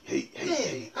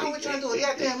 Yeah, I was trying to do a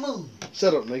goddamn movie.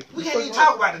 Shut up, nigga. We can't even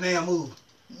talk about the damn movie.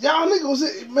 Y'all niggas was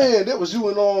it, man, that was you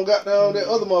and on got down, that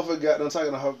other motherfucker got down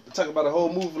talking about the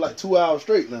whole movie for like 2 hours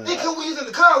straight now. Nigga, we was in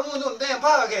the car, we was doing the damn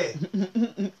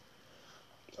podcast.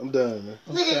 I'm done, man.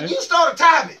 Nigga, you started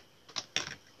typing.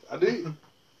 I did.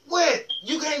 What?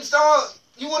 You can't start,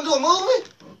 you want to do a movie?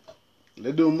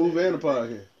 Let's do a movie and a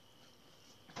podcast.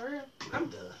 For real. I'm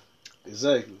done.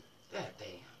 Exactly. God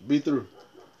damn. Be through.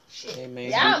 Shit. Hey,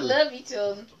 man. Y'all love each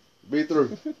other. Be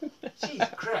through. Jesus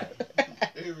Christ.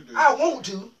 Every day. I want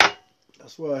to,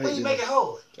 That's why I but hate you you. make it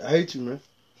hard. I hate you, man.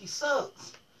 He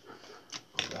sucks.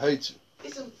 I hate you.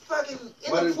 It's a fucking...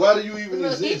 Why do you even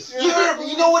Look, exist? You heard me?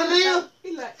 You know what it is?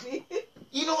 He like me.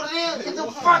 You know what it is? It's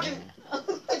them fucking...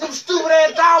 It's them stupid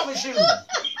ass dolphin shoes.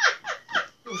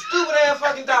 Them stupid ass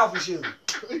fucking dolphin shoes.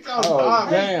 He called him Oh, dog.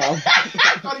 damn. I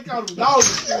thought he called him dog. You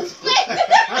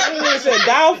said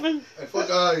dolphin? Hey, fuck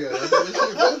all y'all. That's that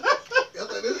shit, man. That's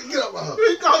that Get up my house.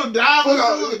 We call them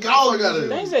dolphin.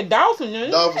 They said dolphin, didn't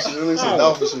it? Dolphin shoe. They said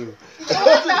dolphin shoe.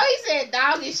 I know he said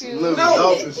doggy shoes. No,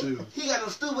 dolphin shoe. He got them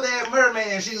stupid ass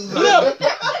merman shoes. Flip.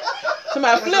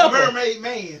 Somebody flip 'em. Mermaid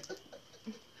man.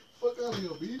 Fuck out of here,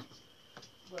 bitch.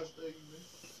 About to stay,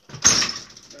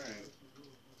 man.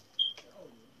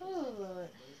 Oh, Lord.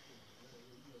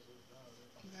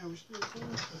 Damn, we still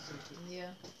playing.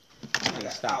 Yeah.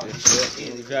 Stop this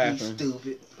shit. Easy driving.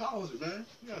 Stupid. Pause it, man.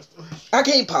 You gotta start. I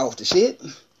can't pause the shit.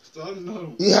 Start another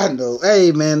one. Yeah, I know.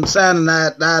 Hey, man, Saturday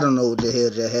night, I don't know what the hell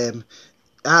just happened.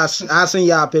 I seen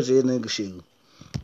y'all a picture of this nigga shoe.